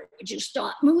 "Governor, would you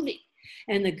stop moving?"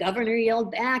 And the governor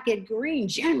yelled back at Greene,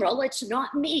 "General, it's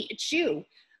not me, it's you."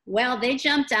 Well, they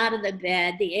jumped out of the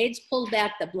bed. The aides pulled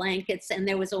back the blankets, and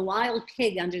there was a wild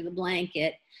pig under the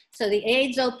blanket. So the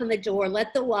aides opened the door,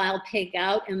 let the wild pig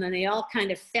out, and then they all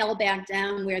kind of fell back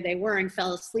down where they were and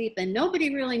fell asleep. And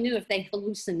nobody really knew if they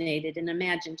hallucinated and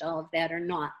imagined all of that or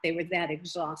not. They were that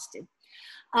exhausted.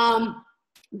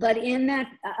 But in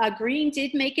that, Greene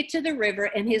did make it to the river,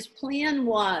 and his plan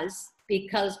was,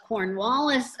 because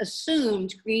Cornwallis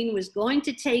assumed Greene was going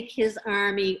to take his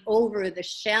army over the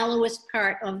shallowest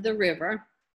part of the river.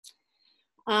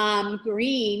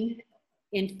 Greene,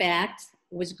 in fact,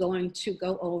 was going to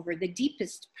go over the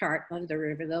deepest part of the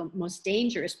river, the most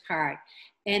dangerous part.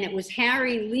 And it was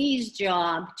Harry Lee's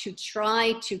job to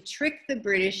try to trick the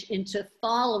British into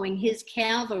following his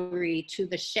cavalry to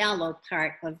the shallow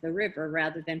part of the river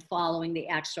rather than following the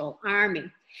actual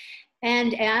army.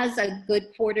 And as a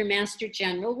good quartermaster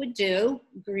general would do,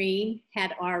 Greene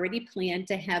had already planned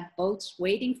to have boats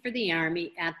waiting for the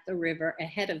army at the river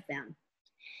ahead of them.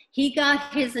 He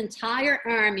got his entire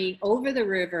army over the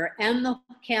river and the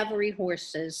cavalry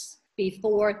horses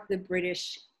before the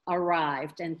British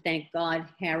arrived. And thank God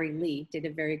Harry Lee did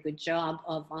a very good job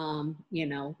of,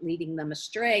 leading them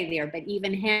astray there. But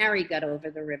even Harry got over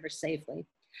the river safely.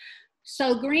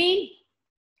 So Greene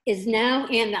is now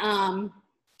in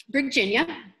Virginia,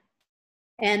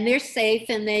 and they're safe,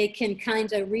 and they can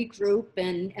kind of regroup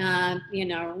and,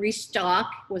 restock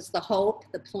was the hope,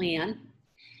 the plan.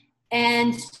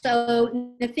 And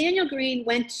so Nathanael Greene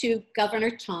went to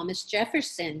Governor Thomas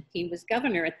Jefferson. He was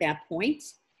governor at that point.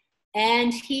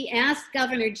 And he asked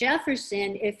Governor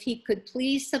Jefferson if he could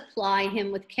please supply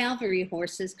him with cavalry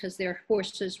horses because their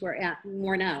horses were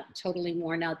worn out, totally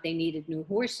worn out. They needed new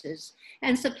horses,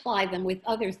 and supply them with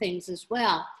other things as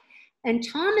well. And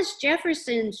Thomas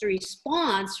Jefferson's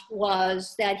response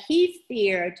was that he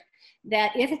feared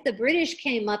that if the British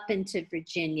came up into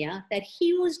Virginia, that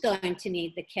he was going to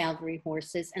need the cavalry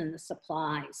horses and the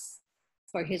supplies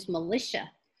for his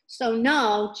militia. So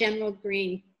no, General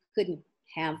Greene couldn't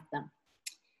have them.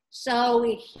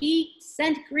 So he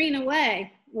sent Greene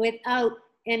away without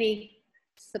any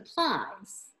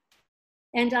supplies.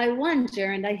 And I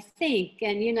wonder, and I think,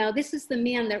 and this is the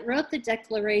man that wrote the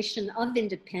Declaration of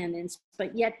Independence,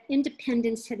 but yet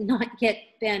independence had not yet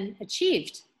been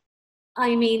achieved.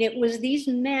 I mean, it was these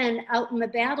men out in the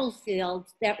battlefield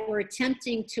that were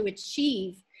attempting to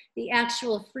achieve the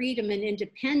actual freedom and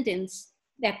independence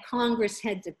that Congress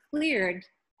had declared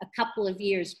a couple of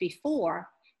years before.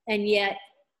 And yet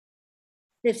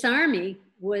this army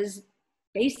was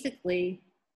basically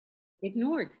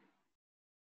ignored.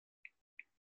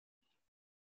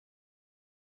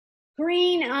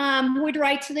 Greene would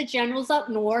write to the generals up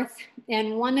north,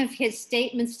 and one of his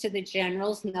statements to the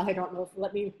generals, now I don't know,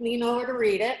 let me lean over to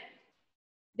read it.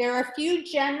 "There are few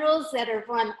generals that have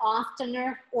run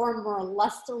oftener or more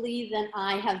lustily than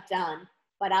I have done,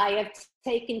 but I have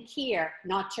taken care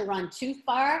not to run too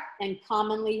far, and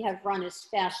commonly have run as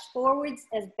fast forwards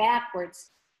as backwards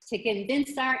to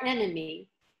convince our enemy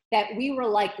that we were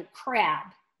like a crab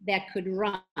that could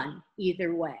run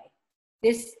either way."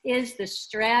 This is the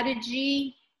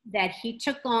strategy that he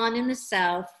took on in the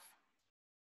South,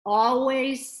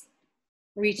 always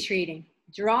retreating,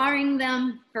 drawing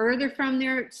them further from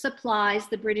their supplies,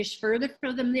 the British further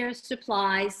from their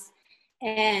supplies,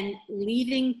 and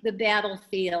leaving the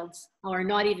battlefields, or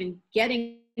not even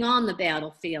getting on the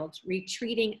battlefield,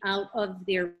 retreating out of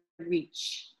their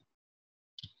reach.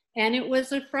 And it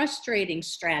was a frustrating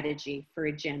strategy for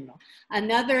a general.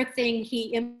 Another thing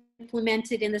he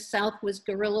implemented in the South was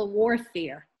guerrilla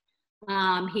warfare.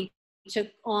 He took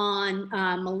on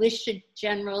militia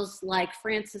generals like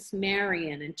Francis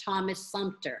Marion and Thomas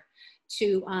Sumter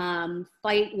to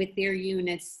fight with their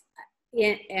units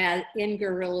in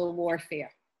guerrilla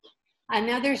warfare.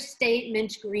 Another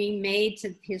statement Greene made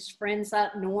to his friends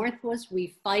up north was,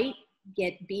 "We fight,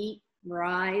 get beat,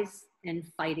 rise, and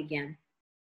fight again."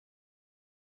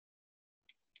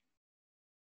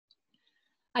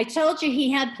 I told you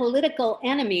he had political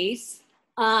enemies.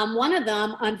 One of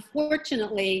them,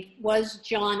 unfortunately, was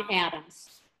John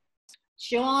Adams.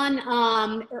 John,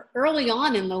 early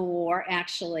on in the war,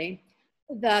 actually,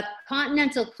 the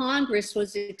Continental Congress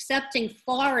was accepting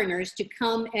foreigners to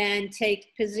come and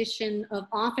take position of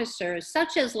officers,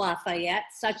 such as Lafayette,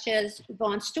 such as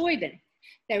von Steuben.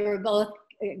 They were both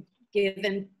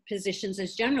given positions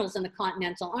as generals in the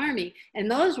Continental Army. And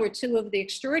those were two of the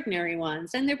extraordinary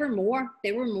ones. And there were more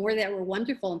that were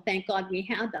wonderful, and thank God we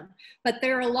had them. But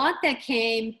there are a lot that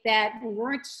came that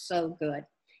weren't so good.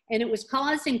 And it was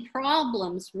causing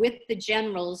problems with the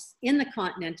generals in the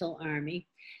Continental Army,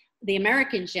 the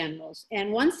American generals.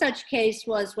 And one such case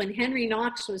was when Henry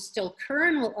Knox was still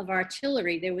colonel of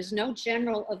artillery. There was no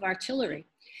general of artillery.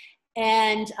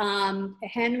 And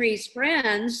Henry's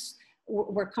friends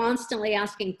were constantly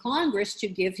asking Congress to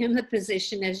give him the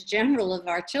position as general of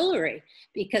artillery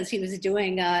because he was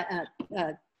doing a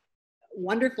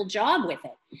wonderful job with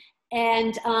it.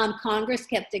 And Congress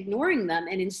kept ignoring them.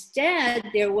 And instead,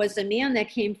 there was a man that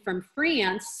came from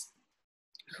France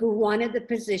who wanted the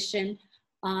position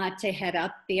to head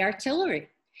up the artillery.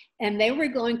 And they were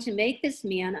going to make this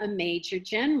man a major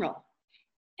general.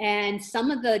 And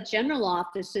some of the general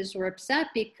officers were upset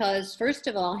because, first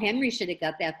of all, Henry should have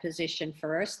got that position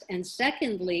first. And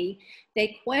secondly,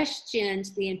 they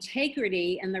questioned the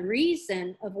integrity and the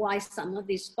reason of why some of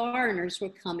these foreigners were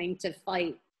coming to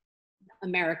fight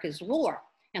America's war.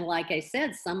 And like I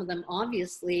said, some of them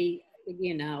obviously,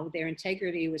 you know, their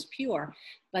integrity was pure,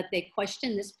 but they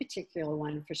questioned this particular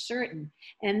one for certain.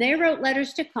 And they wrote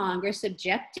letters to Congress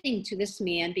objecting to this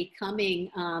man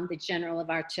becoming the general of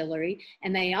artillery.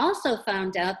 And they also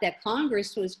found out that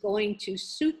Congress was going to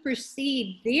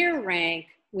supersede their rank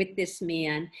with this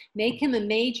man, make him a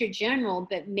major general,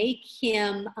 but make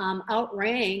him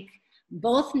outrank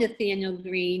both Nathanael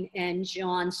Greene and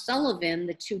John Sullivan,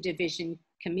 the two division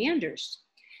commanders.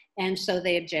 And so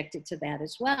they objected to that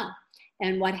as well.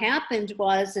 And what happened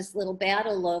was this little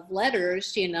battle of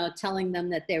letters, you know, telling them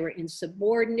that they were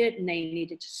insubordinate and they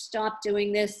needed to stop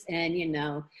doing this, and, you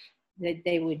know, that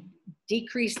they would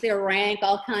decrease their rank,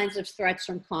 all kinds of threats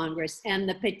from Congress. And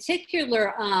the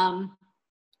particular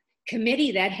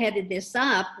committee that headed this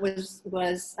up was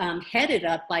headed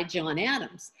up by John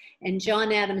Adams. And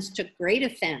John Adams took great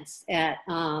offense at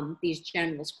these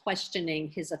generals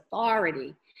questioning his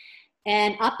authority.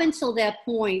 And up until that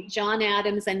point, John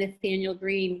Adams and Nathanael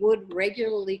Greene would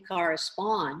regularly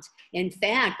correspond. In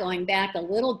fact, going back a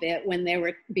little bit, when they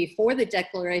were, before the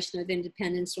Declaration of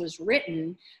Independence was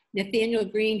written, Nathanael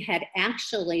Greene had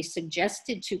actually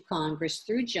suggested to Congress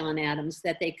through John Adams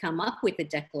that they come up with a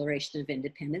Declaration of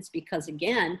Independence because,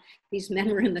 again, these men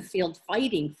were in the field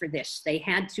fighting for this. They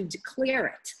had to declare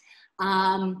it.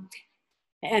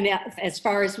 And as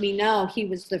far as we know, he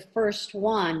was the first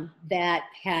one that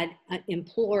had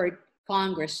implored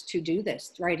Congress to do this,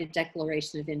 to write a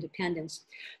Declaration of Independence.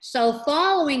 So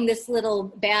following this little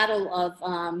battle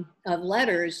of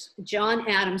letters, John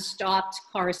Adams stopped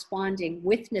corresponding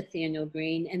with Nathanael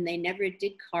Greene, and they never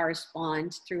did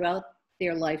correspond throughout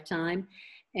their lifetime.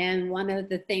 And one of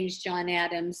the things John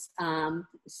Adams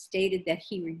stated that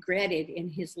he regretted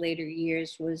in his later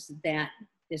years was that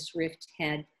this rift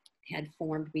had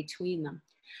formed between them.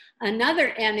 Another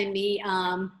enemy,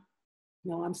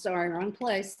 no, I'm sorry, wrong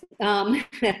place,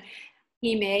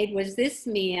 he made was this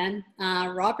man,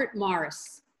 Robert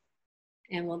Morris.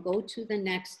 And we'll go to the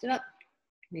next up.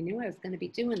 I knew I was going to be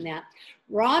doing that.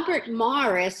 Robert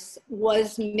Morris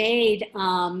was made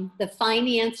the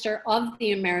financier of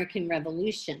the American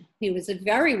Revolution. He was a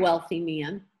very wealthy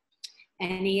man,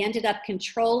 and he ended up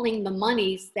controlling the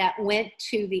monies that went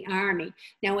to the army.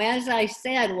 Now, as I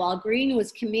said, while Greene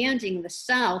was commanding the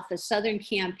South, the Southern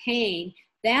campaign,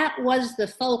 that was the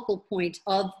focal point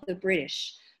of the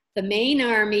British. The main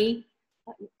army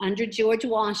under George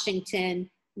Washington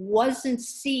wasn't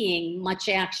seeing much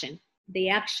action. The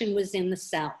action was in the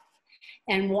South.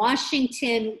 And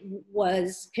Washington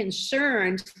was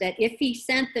concerned that if he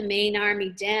sent the main army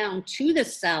down to the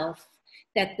South,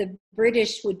 that the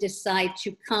British would decide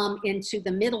to come into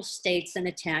the middle states and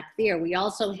attack there. We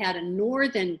also had a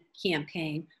northern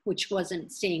campaign, which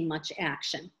wasn't seeing much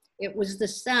action. It was the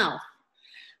South.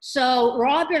 So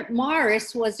Robert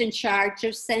Morris was in charge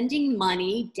of sending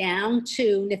money down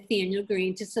to Nathanael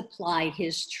Greene to supply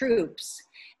his troops.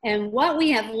 And what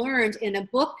we have learned in a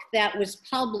book that was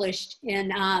published in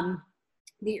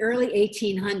the early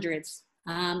 1800s,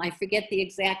 I forget the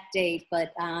exact date,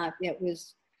 but it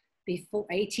was before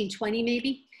 1820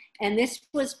 maybe. And this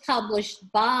was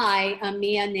published by a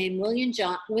man named William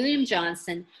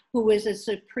Johnson, who was a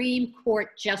Supreme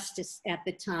Court justice at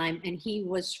the time, and he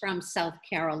was from South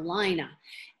Carolina.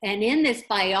 And in this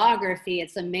biography,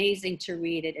 it's amazing to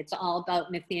read it. It's all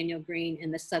about Nathanael Greene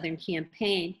and the Southern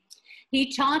campaign.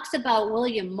 He talks about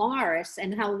William Morris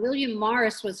and how William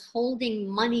Morris was holding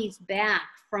monies back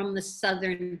from the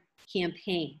Southern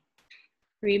campaign.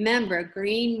 Remember,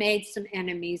 Greene made some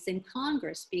enemies in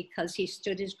Congress because he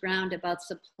stood his ground about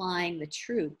supplying the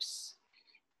troops.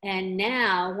 And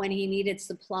now, when he needed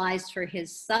supplies for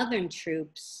his Southern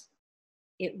troops,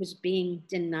 it was being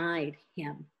denied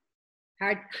him.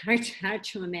 Hard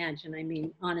to imagine. I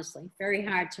mean, honestly, very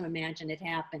hard to imagine it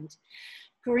happened.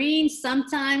 Greene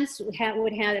sometimes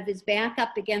would have his back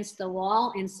up against the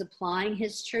wall in supplying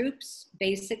his troops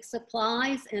basic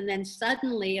supplies, and then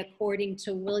suddenly, according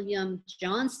to William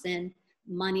Johnson,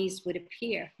 monies would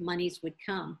appear, monies would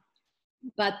come.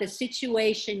 But the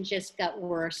situation just got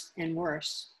worse and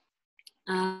worse.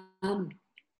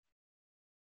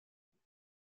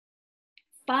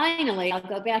 Finally, I'll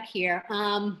go back here.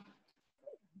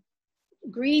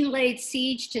 Greene laid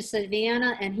siege to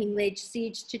Savannah and he laid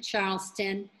siege to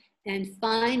Charleston. And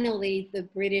finally, the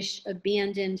British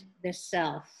abandoned the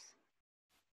South.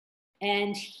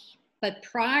 But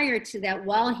prior to that,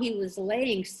 while he was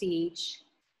laying siege,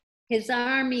 his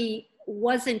army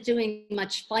wasn't doing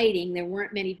much fighting. There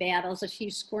weren't many battles, a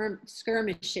few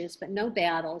skirmishes, but no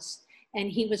battles. And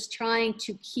he was trying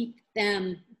to keep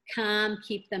them calm,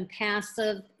 keep them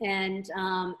passive, and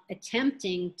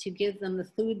attempting to give them the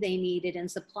food they needed and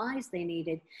supplies they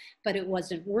needed, but it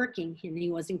wasn't working and he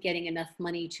wasn't getting enough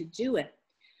money to do it.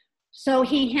 So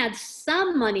he had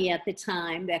some money at the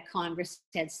time that Congress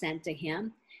had sent to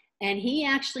him, and he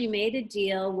actually made a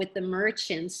deal with the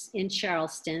merchants in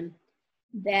Charleston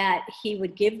that he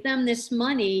would give them this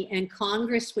money and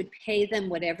Congress would pay them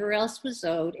whatever else was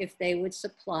owed if they would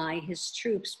supply his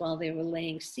troops while they were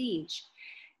laying siege.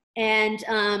 And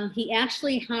he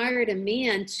actually hired a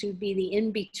man to be the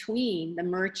in-between the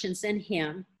merchants and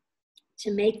him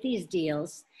to make these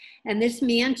deals. And this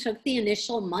man took the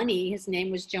initial money. His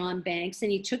name was John Banks,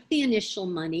 and he took the initial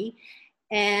money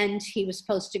and he was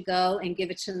supposed to go and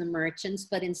give it to the merchants,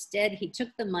 but instead he took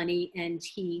the money and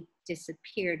he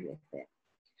disappeared with it.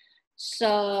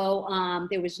 So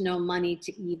there was no money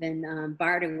to even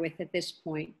barter with at this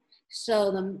point.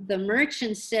 So the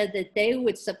merchants said that they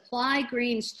would supply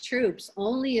Greene's troops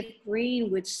only if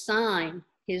Greene would sign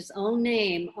his own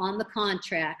name on the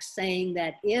contract, saying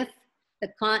that if the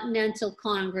Continental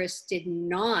Congress did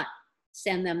not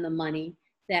send them the money,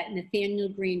 that Nathanael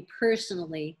Greene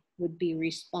personally would be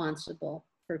responsible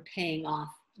for paying off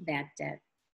that debt.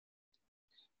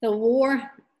 The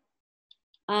war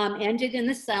ended in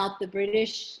the South. The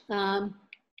British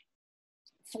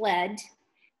fled,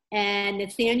 and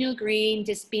Nathanael Greene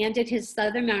disbanded his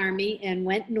Southern Army and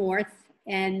went north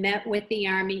and met with the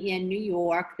army in New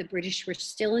York. The British were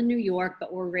still in New York,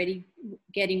 but were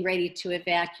getting ready to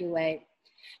evacuate.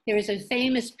 There is a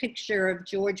famous picture of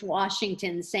George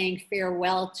Washington saying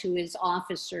farewell to his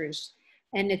officers.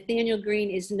 And Nathanael Greene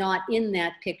is not in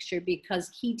that picture because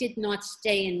he did not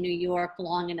stay in New York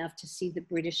long enough to see the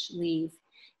British leave.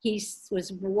 He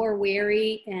was war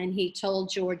weary, and he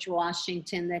told George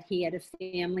Washington that he had a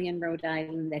family in Rhode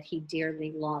Island that he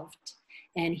dearly loved,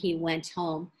 and he went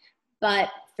home. But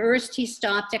first he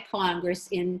stopped at Congress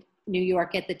in New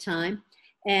York at the time,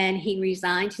 and he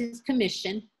resigned his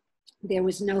commission. There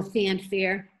was no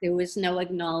fanfare. There was no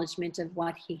acknowledgement of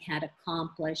what he had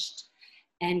accomplished.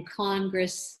 And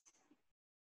Congress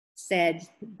said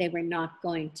they were not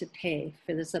going to pay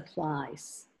for the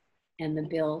supplies and the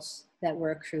bills that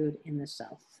were accrued in the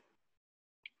South.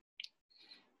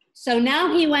 So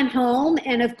now he went home,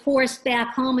 and of course,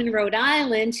 back home in Rhode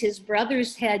Island, his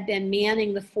brothers had been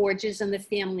manning the forges and the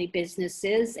family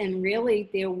businesses, and really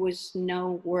there was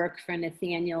no work for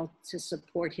Nathanael to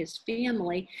support his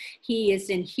family. He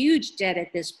is in huge debt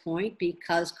at this point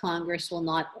because Congress will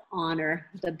not honor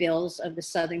the bills of the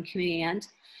Southern Command,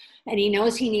 and he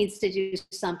knows he needs to do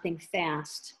something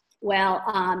fast. Well,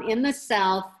 in the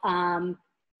South,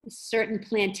 certain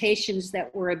plantations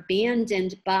that were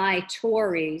abandoned by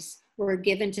Tories were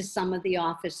given to some of the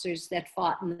officers that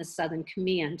fought in the Southern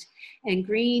Command. And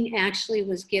Greene actually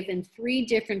was given 3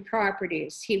 different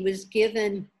properties. He was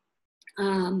given,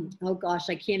 oh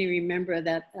gosh, I can't even remember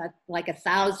that, like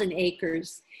 1,000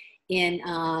 acres in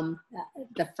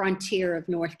the frontier of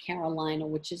North Carolina,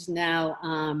 which is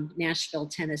now Nashville,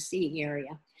 Tennessee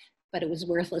area. But it was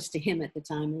worthless to him at the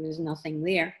time. There was nothing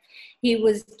there. He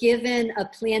was given a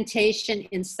plantation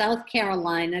in South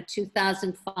Carolina,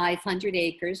 2,500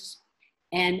 acres,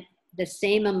 and the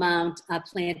same amount of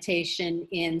plantation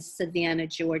in Savannah,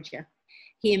 Georgia.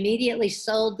 He immediately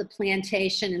sold the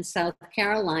plantation in South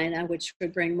Carolina, which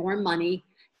would bring more money,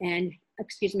 and,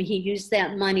 he used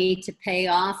that money to pay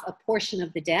off a portion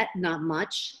of the debt, not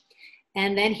much.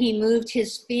 And then he moved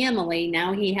his family,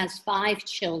 now he has 5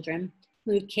 children,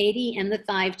 moved Caty and the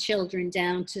 5 children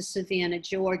down to Savannah,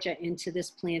 Georgia, into this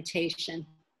plantation.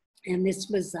 And this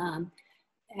was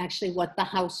actually what the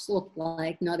house looked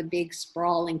like, not a big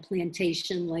sprawling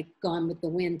plantation like Gone with the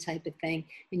Wind type of thing.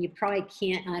 And you probably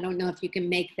can't, I don't know if you can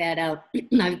make that out.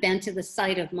 I've been to the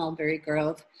site of Mulberry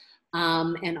Grove,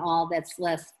 and all that's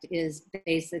left is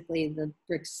basically the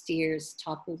brick stairs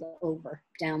toppled over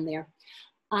down there.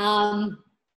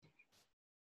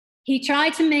 He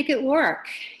tried to make it work.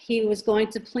 He was going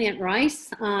to plant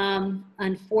rice.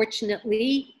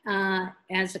 Unfortunately,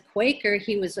 as a Quaker,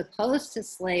 he was opposed to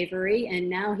slavery, and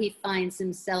now he finds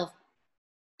himself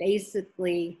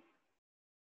basically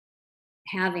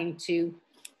having to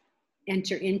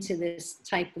enter into this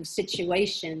type of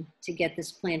situation to get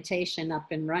this plantation up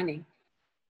and running.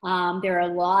 There are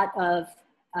a lot of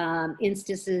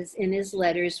instances in his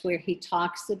letters where he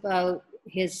talks about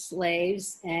his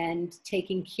slaves and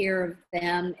taking care of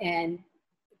them and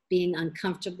being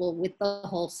uncomfortable with the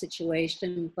whole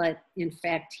situation, but in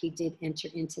fact, he did enter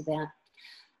into that.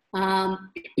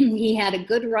 He had a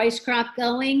good rice crop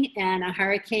going, and a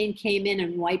hurricane came in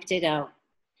and wiped it out.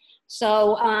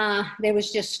 So there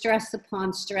was just stress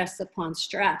upon stress upon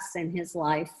stress in his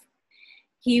life.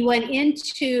 He went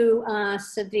into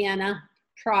Savannah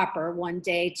proper one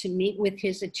day to meet with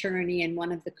his attorney and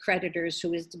one of the creditors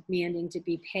who was demanding to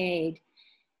be paid.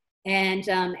 And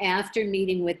after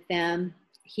meeting with them,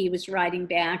 he was riding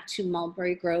back to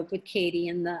Mulberry Grove with Caty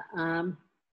in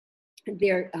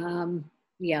their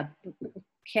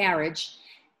carriage.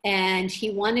 And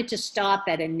he wanted to stop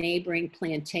at a neighboring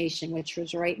plantation, which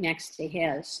was right next to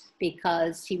his,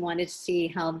 because he wanted to see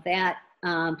how that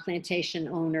plantation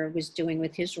owner was doing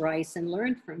with his rice and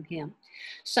learn from him.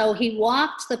 So he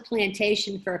walked the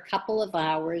plantation for a couple of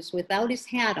hours without his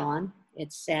hat on,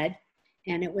 it said,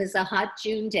 and it was a hot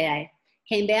June day.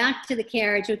 Came back to the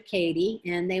carriage with Caty,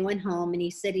 and they went home, and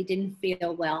he said he didn't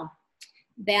feel well.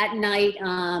 That night,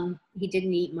 he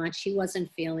didn't eat much. He wasn't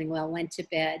feeling well, went to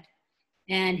bed.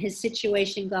 And his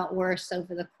situation got worse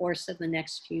over the course of the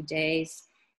next few days.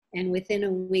 And within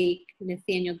a week,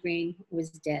 Nathanael Greene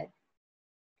was dead.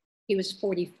 He was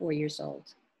 44 years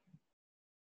old.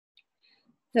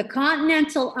 The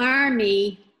Continental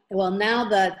Army, well, now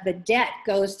the debt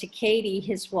goes to Caty,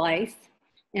 his wife,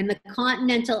 and the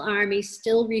Continental Army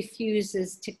still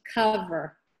refuses to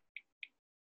cover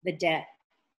the debt.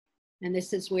 And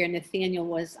this is where Nathanael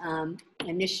was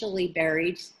initially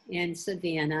buried in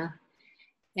Savannah.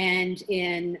 And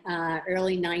in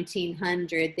early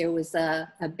 1900, there was a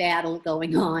battle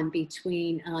going on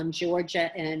between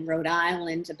Georgia and Rhode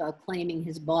Island about claiming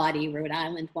his body. Rhode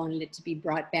Island wanted it to be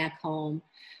brought back home,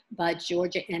 but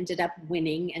Georgia ended up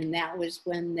winning, and that was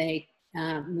when they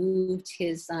moved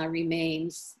his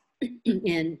remains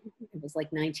in, it was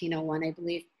like 1901, I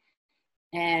believe,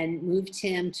 and moved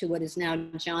him to what is now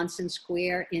Johnson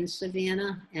Square in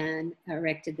Savannah and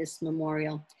erected this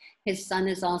memorial. His son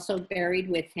is also buried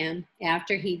with him.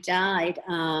 After he died,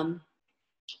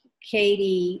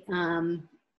 Caty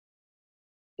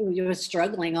was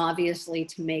struggling, obviously,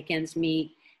 to make ends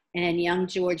meet. And young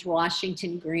George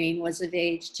Washington Greene was of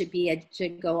age to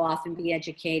go off and be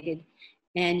educated.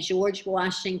 And George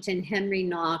Washington, Henry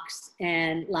Knox,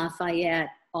 and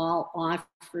Lafayette all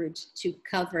offered to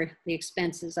cover the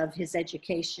expenses of his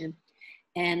education.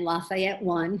 And Lafayette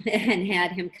won and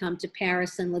had him come to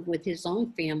Paris and live with his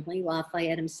own family.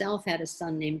 Lafayette himself had a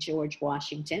son named George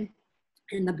Washington,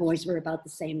 and the boys were about the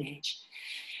same age.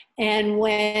 And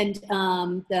when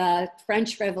the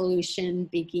French Revolution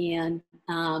began,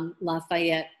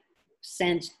 Lafayette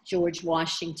sent George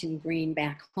Washington Greene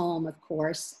back home, of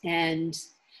course. And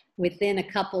within a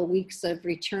couple weeks of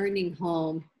returning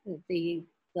home, the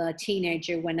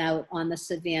teenager went out on the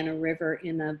Savannah River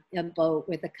in a boat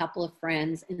with a couple of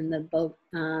friends, and the boat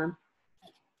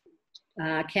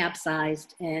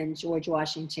capsized, and George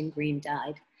Washington Greene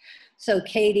died. So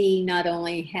Caty not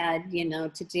only had,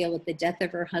 to deal with the death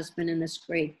of her husband and this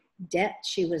great debt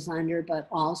she was under, but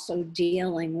also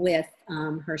dealing with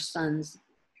her son's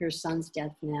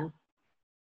death now.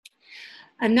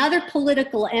 Another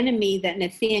political enemy that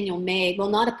Nathanael made, well,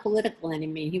 not a political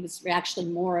enemy, he was actually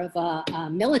more of a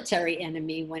military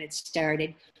enemy when it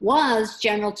started, was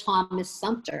General Thomas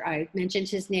Sumter. I mentioned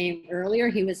his name earlier.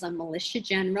 He was a militia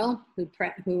general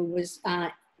who was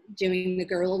doing the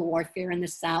guerrilla warfare in the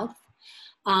South.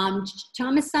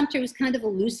 Thomas Sumter was kind of a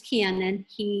loose cannon.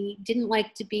 He didn't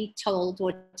like to be told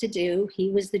what to do.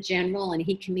 He was the general, and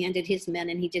he commanded his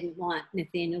men, and he didn't want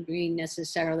Nathanael Greene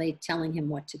necessarily telling him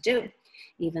what to do,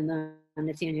 even though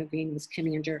Nathanael Greene was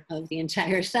commander of the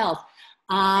entire South.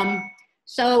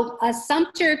 So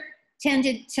Sumter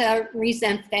tended to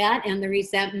resent that, and the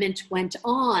resentment went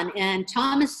on. And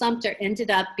Thomas Sumter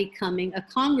ended up becoming a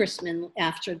congressman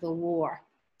after the war.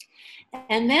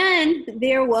 And then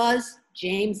there was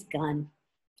James Gunn.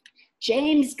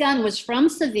 James Gunn was from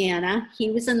Savannah.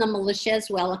 He was in the militia as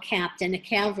well, a captain, a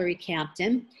cavalry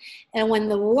captain. And when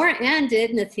the war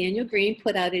ended, Nathanael Greene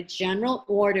put out a general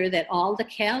order that all the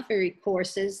cavalry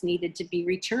courses needed to be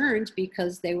returned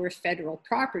because they were federal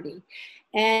property.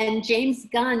 And James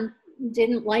Gunn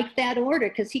didn't like that order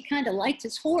because he kind of liked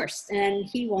his horse and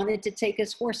he wanted to take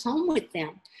his horse home with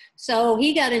them. So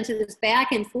he got into this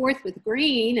back and forth with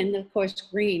Greene, and of course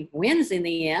Greene wins in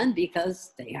the end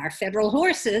because they are federal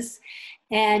horses,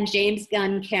 and James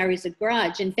Gunn carries a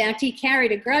grudge. In fact, he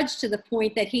carried a grudge to the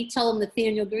point that he told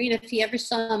Nathanael Greene if he ever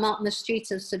saw him out in the streets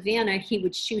of Savannah, he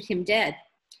would shoot him dead.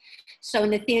 So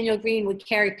Nathanael Greene would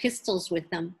carry pistols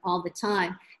with him all the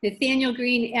time. Nathanael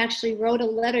Greene actually wrote a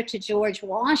letter to George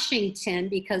Washington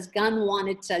because Gunn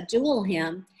wanted to duel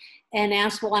him, and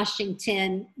asked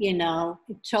Washington,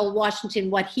 told Washington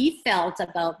what he felt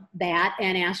about that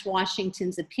and asked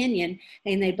Washington's opinion.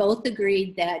 And they both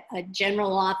agreed that a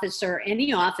general officer,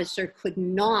 any officer, could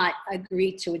not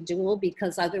agree to a duel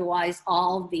because otherwise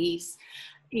all these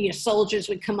soldiers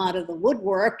would come out of the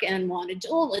woodwork and want to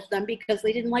duel with them because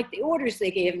they didn't like the orders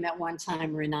they gave him at one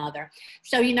time or another.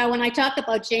 So, when I talk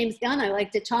about James Gunn, I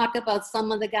like to talk about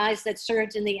some of the guys that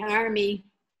served in the Army.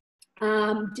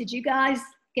 Did you guys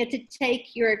get to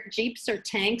take your Jeeps or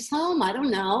tanks home? I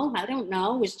don't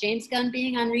know. Was James Gunn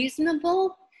being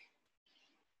unreasonable?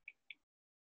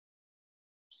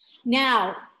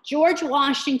 Now, George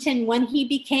Washington, when he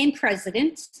became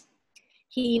president,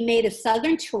 he made a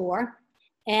southern tour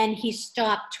and he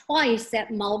stopped twice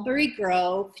at Mulberry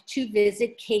Grove to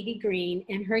visit Caty Greene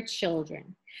and her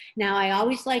children. Now, I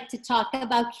always like to talk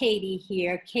about Caty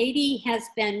here. Caty has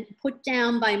been put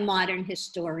down by modern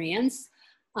historians.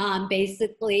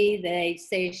 Basically, they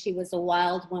say she was a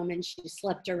wild woman. She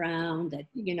slept around, that,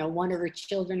 one of her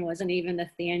children wasn't even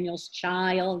Nathaniel's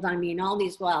child. I mean, all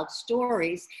these wild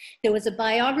stories. There was a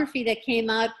biography that came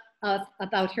out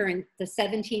about her in the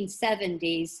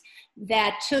 1770s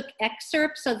that took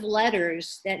excerpts of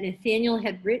letters that Nathaniel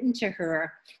had written to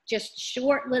her, just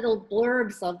short little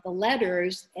blurbs of the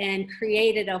letters, and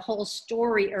created a whole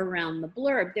story around the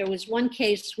blurb. There was one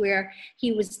case where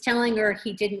he was telling her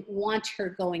he didn't want her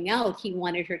going out. He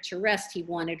wanted her to rest. He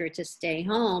wanted her to stay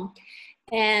home.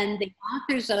 And the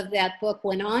authors of that book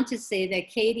went on to say that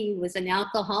Caty was an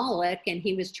alcoholic and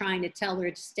he was trying to tell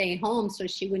her to stay home so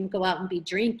she wouldn't go out and be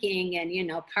drinking and,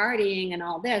 partying and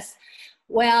all this.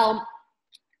 Well,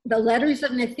 the letters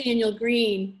of Nathanael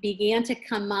Greene began to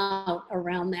come out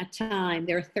around that time.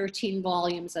 There are 13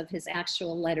 volumes of his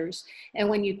actual letters. And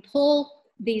when you pull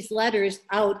these letters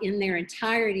out in their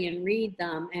entirety and read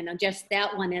them, and just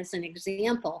that one as an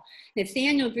example,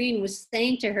 Nathanael Greene was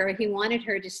saying to her he wanted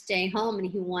her to stay home and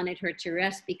he wanted her to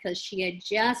rest because she had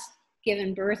just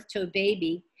given birth to a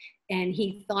baby and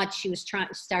he thought she was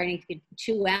starting to get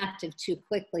too active too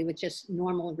quickly with just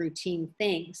normal routine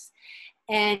things.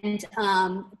 And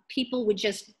people would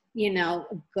just,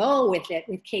 go with it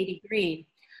with Caty Greene.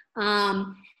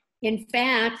 In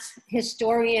fact,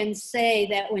 historians say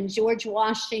that when George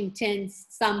Washington,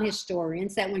 some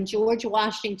historians, that when George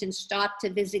Washington stopped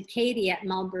to visit Caty at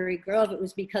Mulberry Grove, it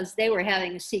was because they were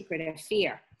having a secret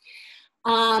affair.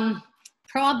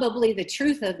 Probably the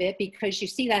truth of it, because you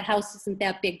see that house isn't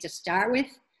that big to start with.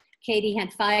 Caty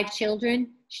had 5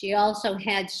 children. She also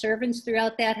had servants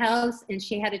throughout that house, and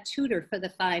she had a tutor for the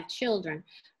 5 children.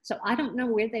 So I don't know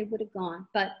where they would have gone,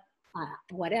 but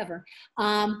whatever.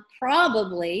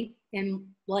 Probably, in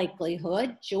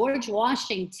likelihood, George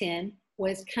Washington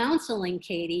was counseling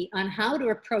Caty on how to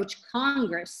approach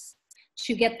Congress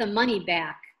to get the money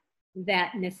back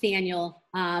that Nathaniel,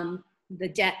 the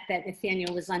debt that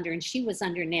Nathaniel was under and she was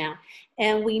under now.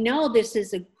 And we know this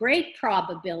is a great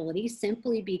probability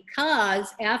simply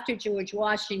because after George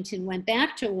Washington went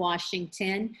back to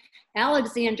Washington,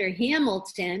 Alexander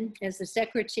Hamilton, as the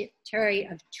Secretary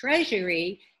of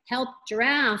Treasury, helped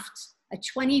draft a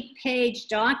 20-page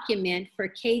document for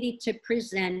Caty to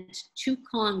present to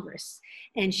Congress.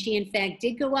 And she, in fact,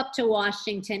 did go up to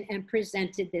Washington and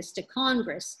presented this to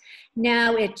Congress.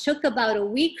 Now, it took about a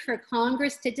week for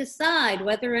Congress to decide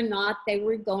whether or not they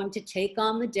were going to take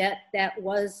on the debt that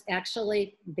was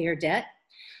actually their debt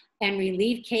and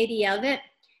relieve Caty of it.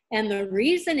 And the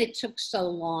reason it took so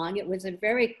long, it was a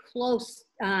very close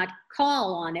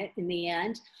call on it in the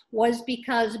end, was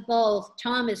because both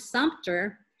Thomas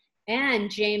Sumter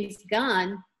and James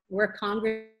Gunn were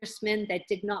congressmen that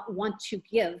did not want to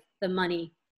give the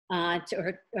money to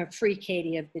her, or free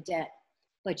Caty of the debt.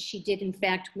 But she did in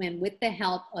fact win with the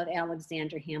help of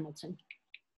Alexander Hamilton.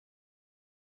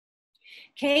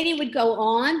 Caty would go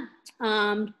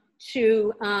on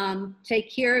to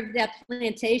take care of that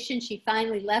plantation. She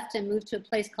finally left and moved to a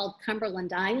place called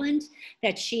Cumberland Island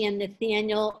that she and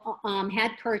Nathaniel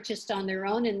had purchased on their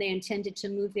own, and they intended to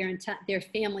move their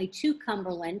family to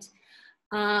Cumberland.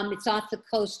 It's off the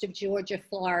coast of Georgia,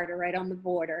 Florida, right on the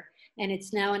border, and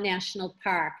it's now a national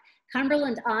park.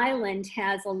 Cumberland Island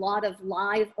has a lot of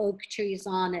live oak trees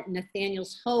on it.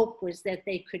 Nathaniel's hope was that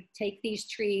they could take these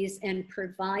trees and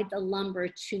provide the lumber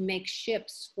to make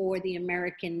ships for the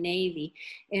American Navy.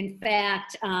 In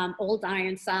fact, Old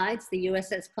Ironsides, the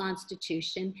USS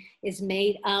Constitution, is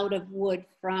made out of wood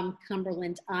from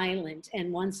Cumberland Island.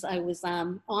 And once I was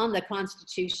on the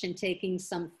Constitution taking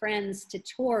some friends to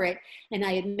tour it, and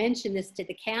I had mentioned this to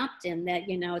the captain that,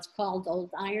 you know, it's called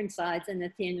Old Ironsides, and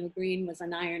Nathanael Greene was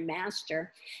an Iron Master.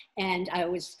 And I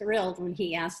was thrilled when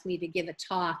he asked me to give a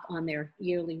talk on their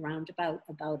yearly roundabout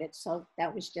about it. So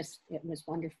that was just, it was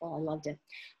wonderful. I loved it.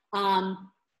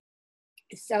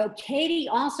 So Caty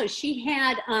also, she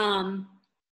had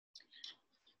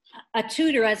a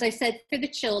tutor, as I said, for the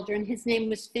children. His name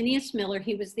was Phineas Miller.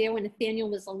 He was there when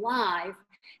Nathaniel was alive.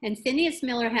 And Phineas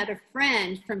Miller had a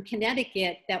friend from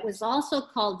Connecticut that was also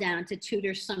called down to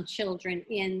tutor some children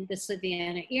in the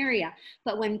Savannah area.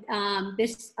 But when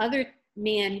this other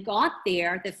man got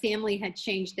there, the family had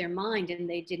changed their mind and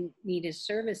they didn't need his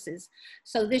services.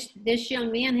 So this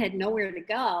young man had nowhere to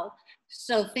go.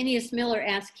 So Phineas Miller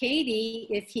asked Caty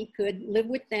if he could live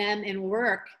with them and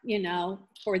work, you know,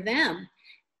 for them.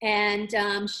 And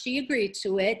she agreed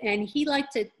to it. And he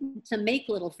liked to make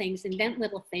little things, invent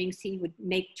little things. He would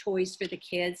make toys for the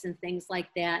kids and things like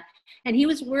that. And he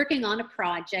was working on a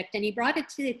project, and he brought it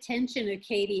to the attention of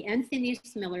Caty and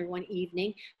Phineas Miller one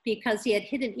evening because he had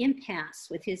hit an impasse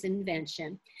with his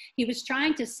invention. He was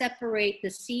trying to separate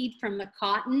the seed from the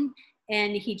cotton,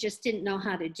 and he just didn't know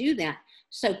how to do that.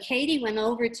 So Caty went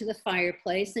over to the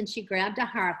fireplace and she grabbed a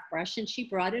hearth brush and she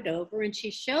brought it over and she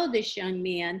showed this young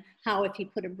man how if he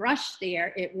put a brush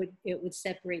there, it would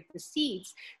separate the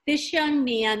seeds. This young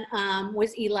man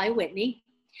was Eli Whitney,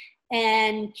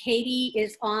 and Caty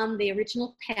is on the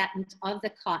original patent of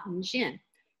the cotton gin.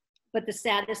 But the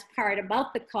saddest part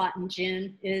about the cotton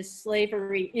gin is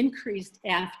slavery increased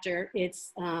after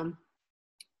its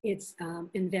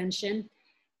invention.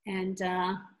 And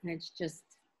it's just,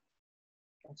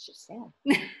 that's just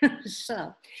sad.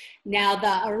 So now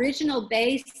the original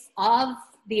base of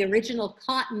the original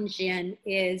cotton gin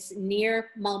is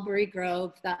near Mulberry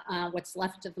Grove, what's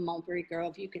left of the Mulberry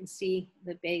Grove. You can see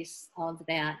the base of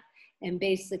that. And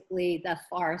basically the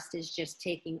forest is just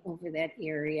taking over that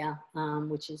area,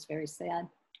 which is very sad.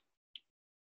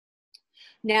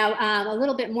 Now, a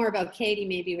little bit more about Caty,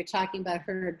 maybe we're talking about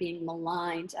her being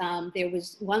maligned. There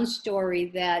was one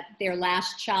story that their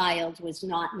last child was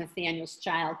not Nathaniel's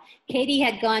child. Caty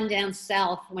had gone down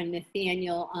south when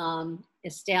Nathaniel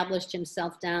established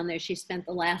himself down there. She spent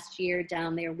the last year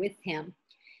down there with him.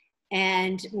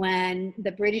 And when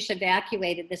the British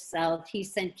evacuated the South, he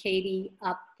sent Caty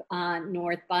up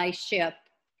north by ship.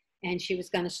 And she was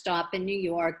going to stop in New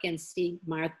York and see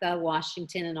Martha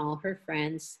Washington and all her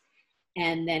friends,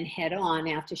 and then head on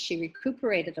after she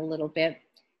recuperated a little bit.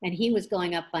 And he was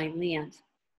going up by land.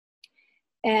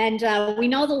 And we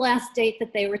know the last date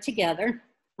that they were together.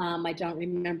 I don't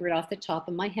remember it off the top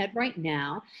of my head right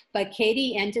now, but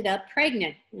Caty ended up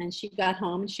pregnant, and she got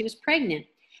home and she was pregnant.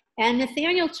 And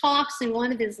Nathaniel talks in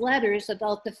one of his letters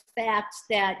about the fact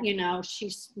that, you know,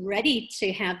 she's ready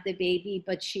to have the baby,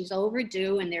 but she's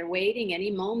overdue and they're waiting any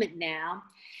moment now.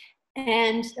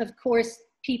 And of course,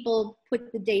 people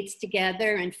put the dates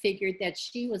together and figured that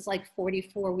she was like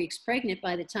 44 weeks pregnant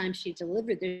by the time she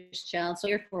delivered this child. So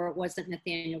therefore it wasn't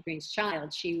Nathanael Greene's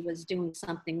child. She was doing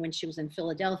something when she was in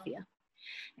Philadelphia.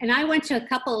 And I went to a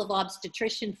couple of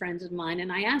obstetrician friends of mine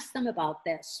and I asked them about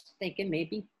this, thinking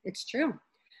maybe it's true.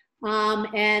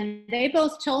 And they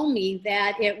both told me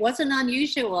that it wasn't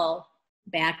unusual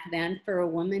back then for a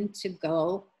woman to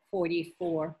go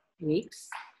 44 weeks.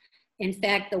 In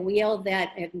fact, the wheel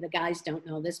that, and the guys don't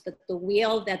know this, but the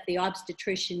wheel that the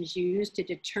obstetricians use to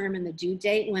determine the due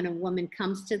date when a woman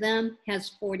comes to them has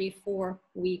 44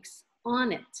 weeks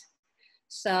on it.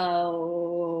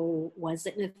 So was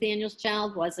it Nathaniel's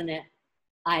child? Wasn't it?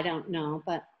 I don't know,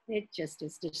 but it just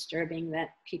is disturbing that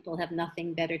people have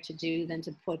nothing better to do than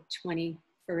to put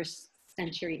 21st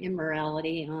century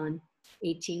immorality on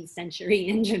 18th century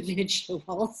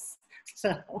individuals.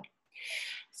 So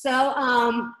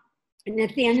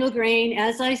Nathanael Greene,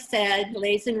 as I said,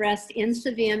 lays in rest in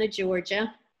Savannah,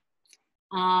 Georgia.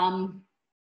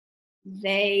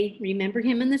 They remember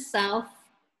him in the South.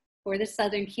 for the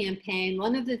Southern campaign.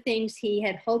 One of the things he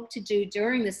had hoped to do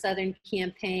during the Southern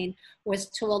campaign was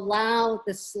to allow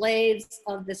the slaves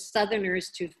of the Southerners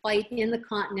to fight in the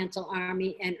Continental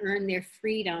Army and earn their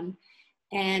freedom.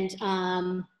 And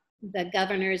the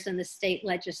governors and the state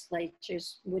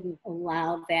legislatures wouldn't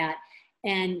allow that.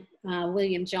 And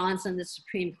William Johnson, the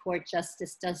Supreme Court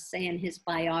Justice, does say in his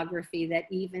biography that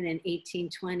even in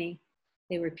 1820,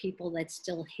 there were people that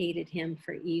still hated him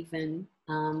for even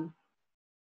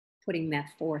putting that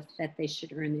forth, that they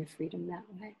should earn their freedom that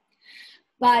way.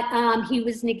 But he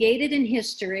was negated in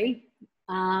history.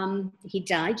 He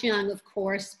died young, of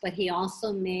course, but he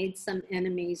also made some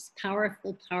enemies,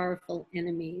 powerful, powerful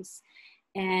enemies.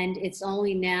 And it's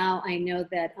only now I know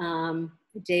that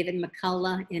David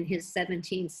McCullough in his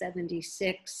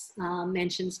 1776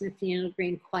 mentions Nathanael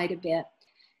Greene quite a bit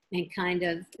and kind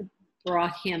of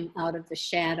brought him out of the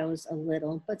shadows a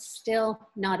little, but still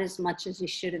not as much as he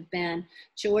should have been.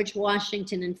 George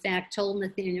Washington, in fact, told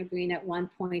Nathanael Greene at one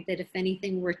point that if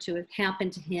anything were to have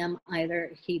happened to him,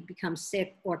 either he'd become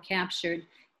sick or captured,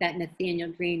 that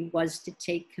Nathanael Greene was to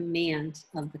take command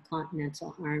of the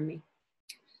Continental Army.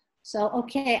 So,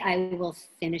 okay, I will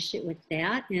finish it with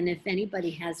that. And if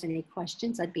anybody has any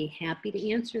questions, I'd be happy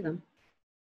to answer them.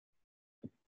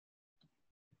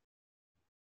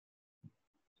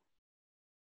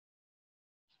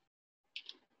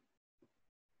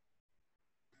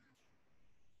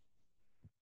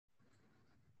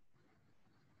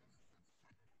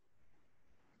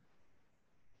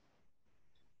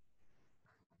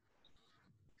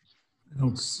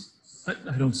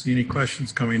 I don't see any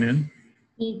questions coming in.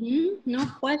 No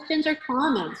questions or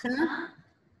comments, huh?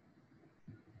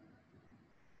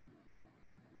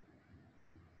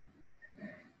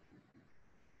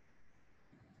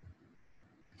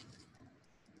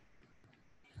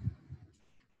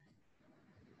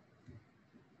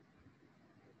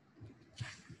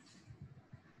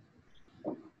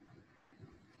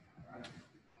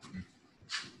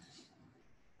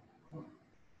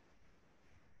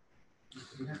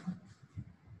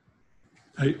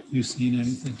 Have you seen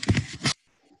anything?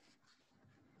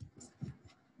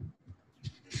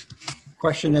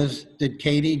 Question is, did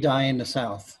Caty die in the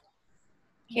South?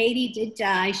 Caty did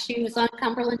die. She was on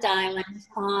Cumberland Island.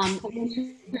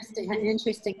 An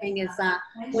interesting thing is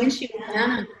when she was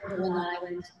down on Cumberland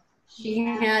Island, she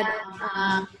had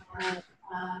a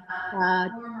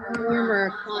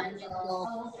former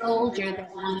Continental soldier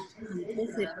that wanted to come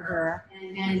visit her,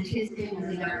 and his name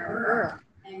was Earl.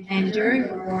 And during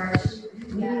the war,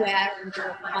 she knew Adams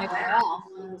quite well.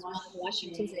 He was one of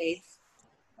Washington's aides.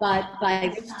 But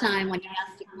by this time, when he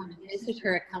asked to come and visit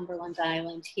her at Cumberland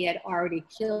Island, he had already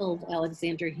killed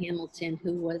Alexander Hamilton,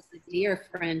 who was a dear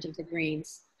friend of the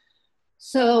Greenes.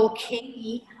 So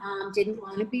Caty didn't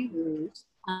want to be rude,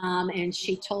 and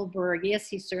she told Berg, yes,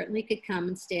 he certainly could come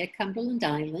and stay at Cumberland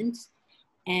Island.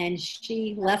 And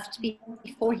she left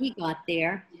before he got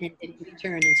there and didn't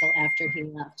return until after he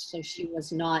left. So she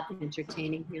was not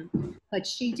entertaining him. But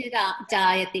she did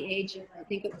die at the age of, I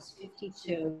think it was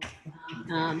 52,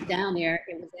 down there.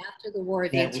 It was after the War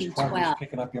of 1812.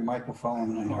 Picking up your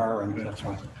microphone and her, and that's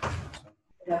why.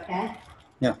 Okay?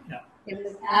 Yeah. It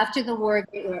was after the War of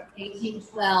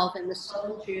 1812, and the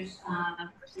soldiers,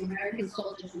 the American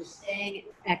soldiers were staying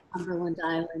at Cumberland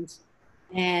Island.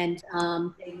 And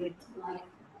they would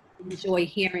enjoy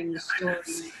hearing the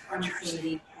stories from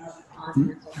Caty of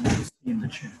Continental In the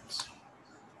chance.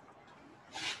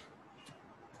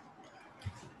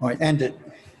 All right, end it.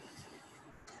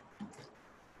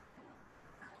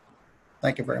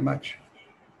 Thank you very much.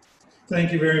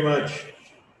 Thank you very much.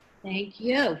 Thank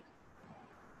you.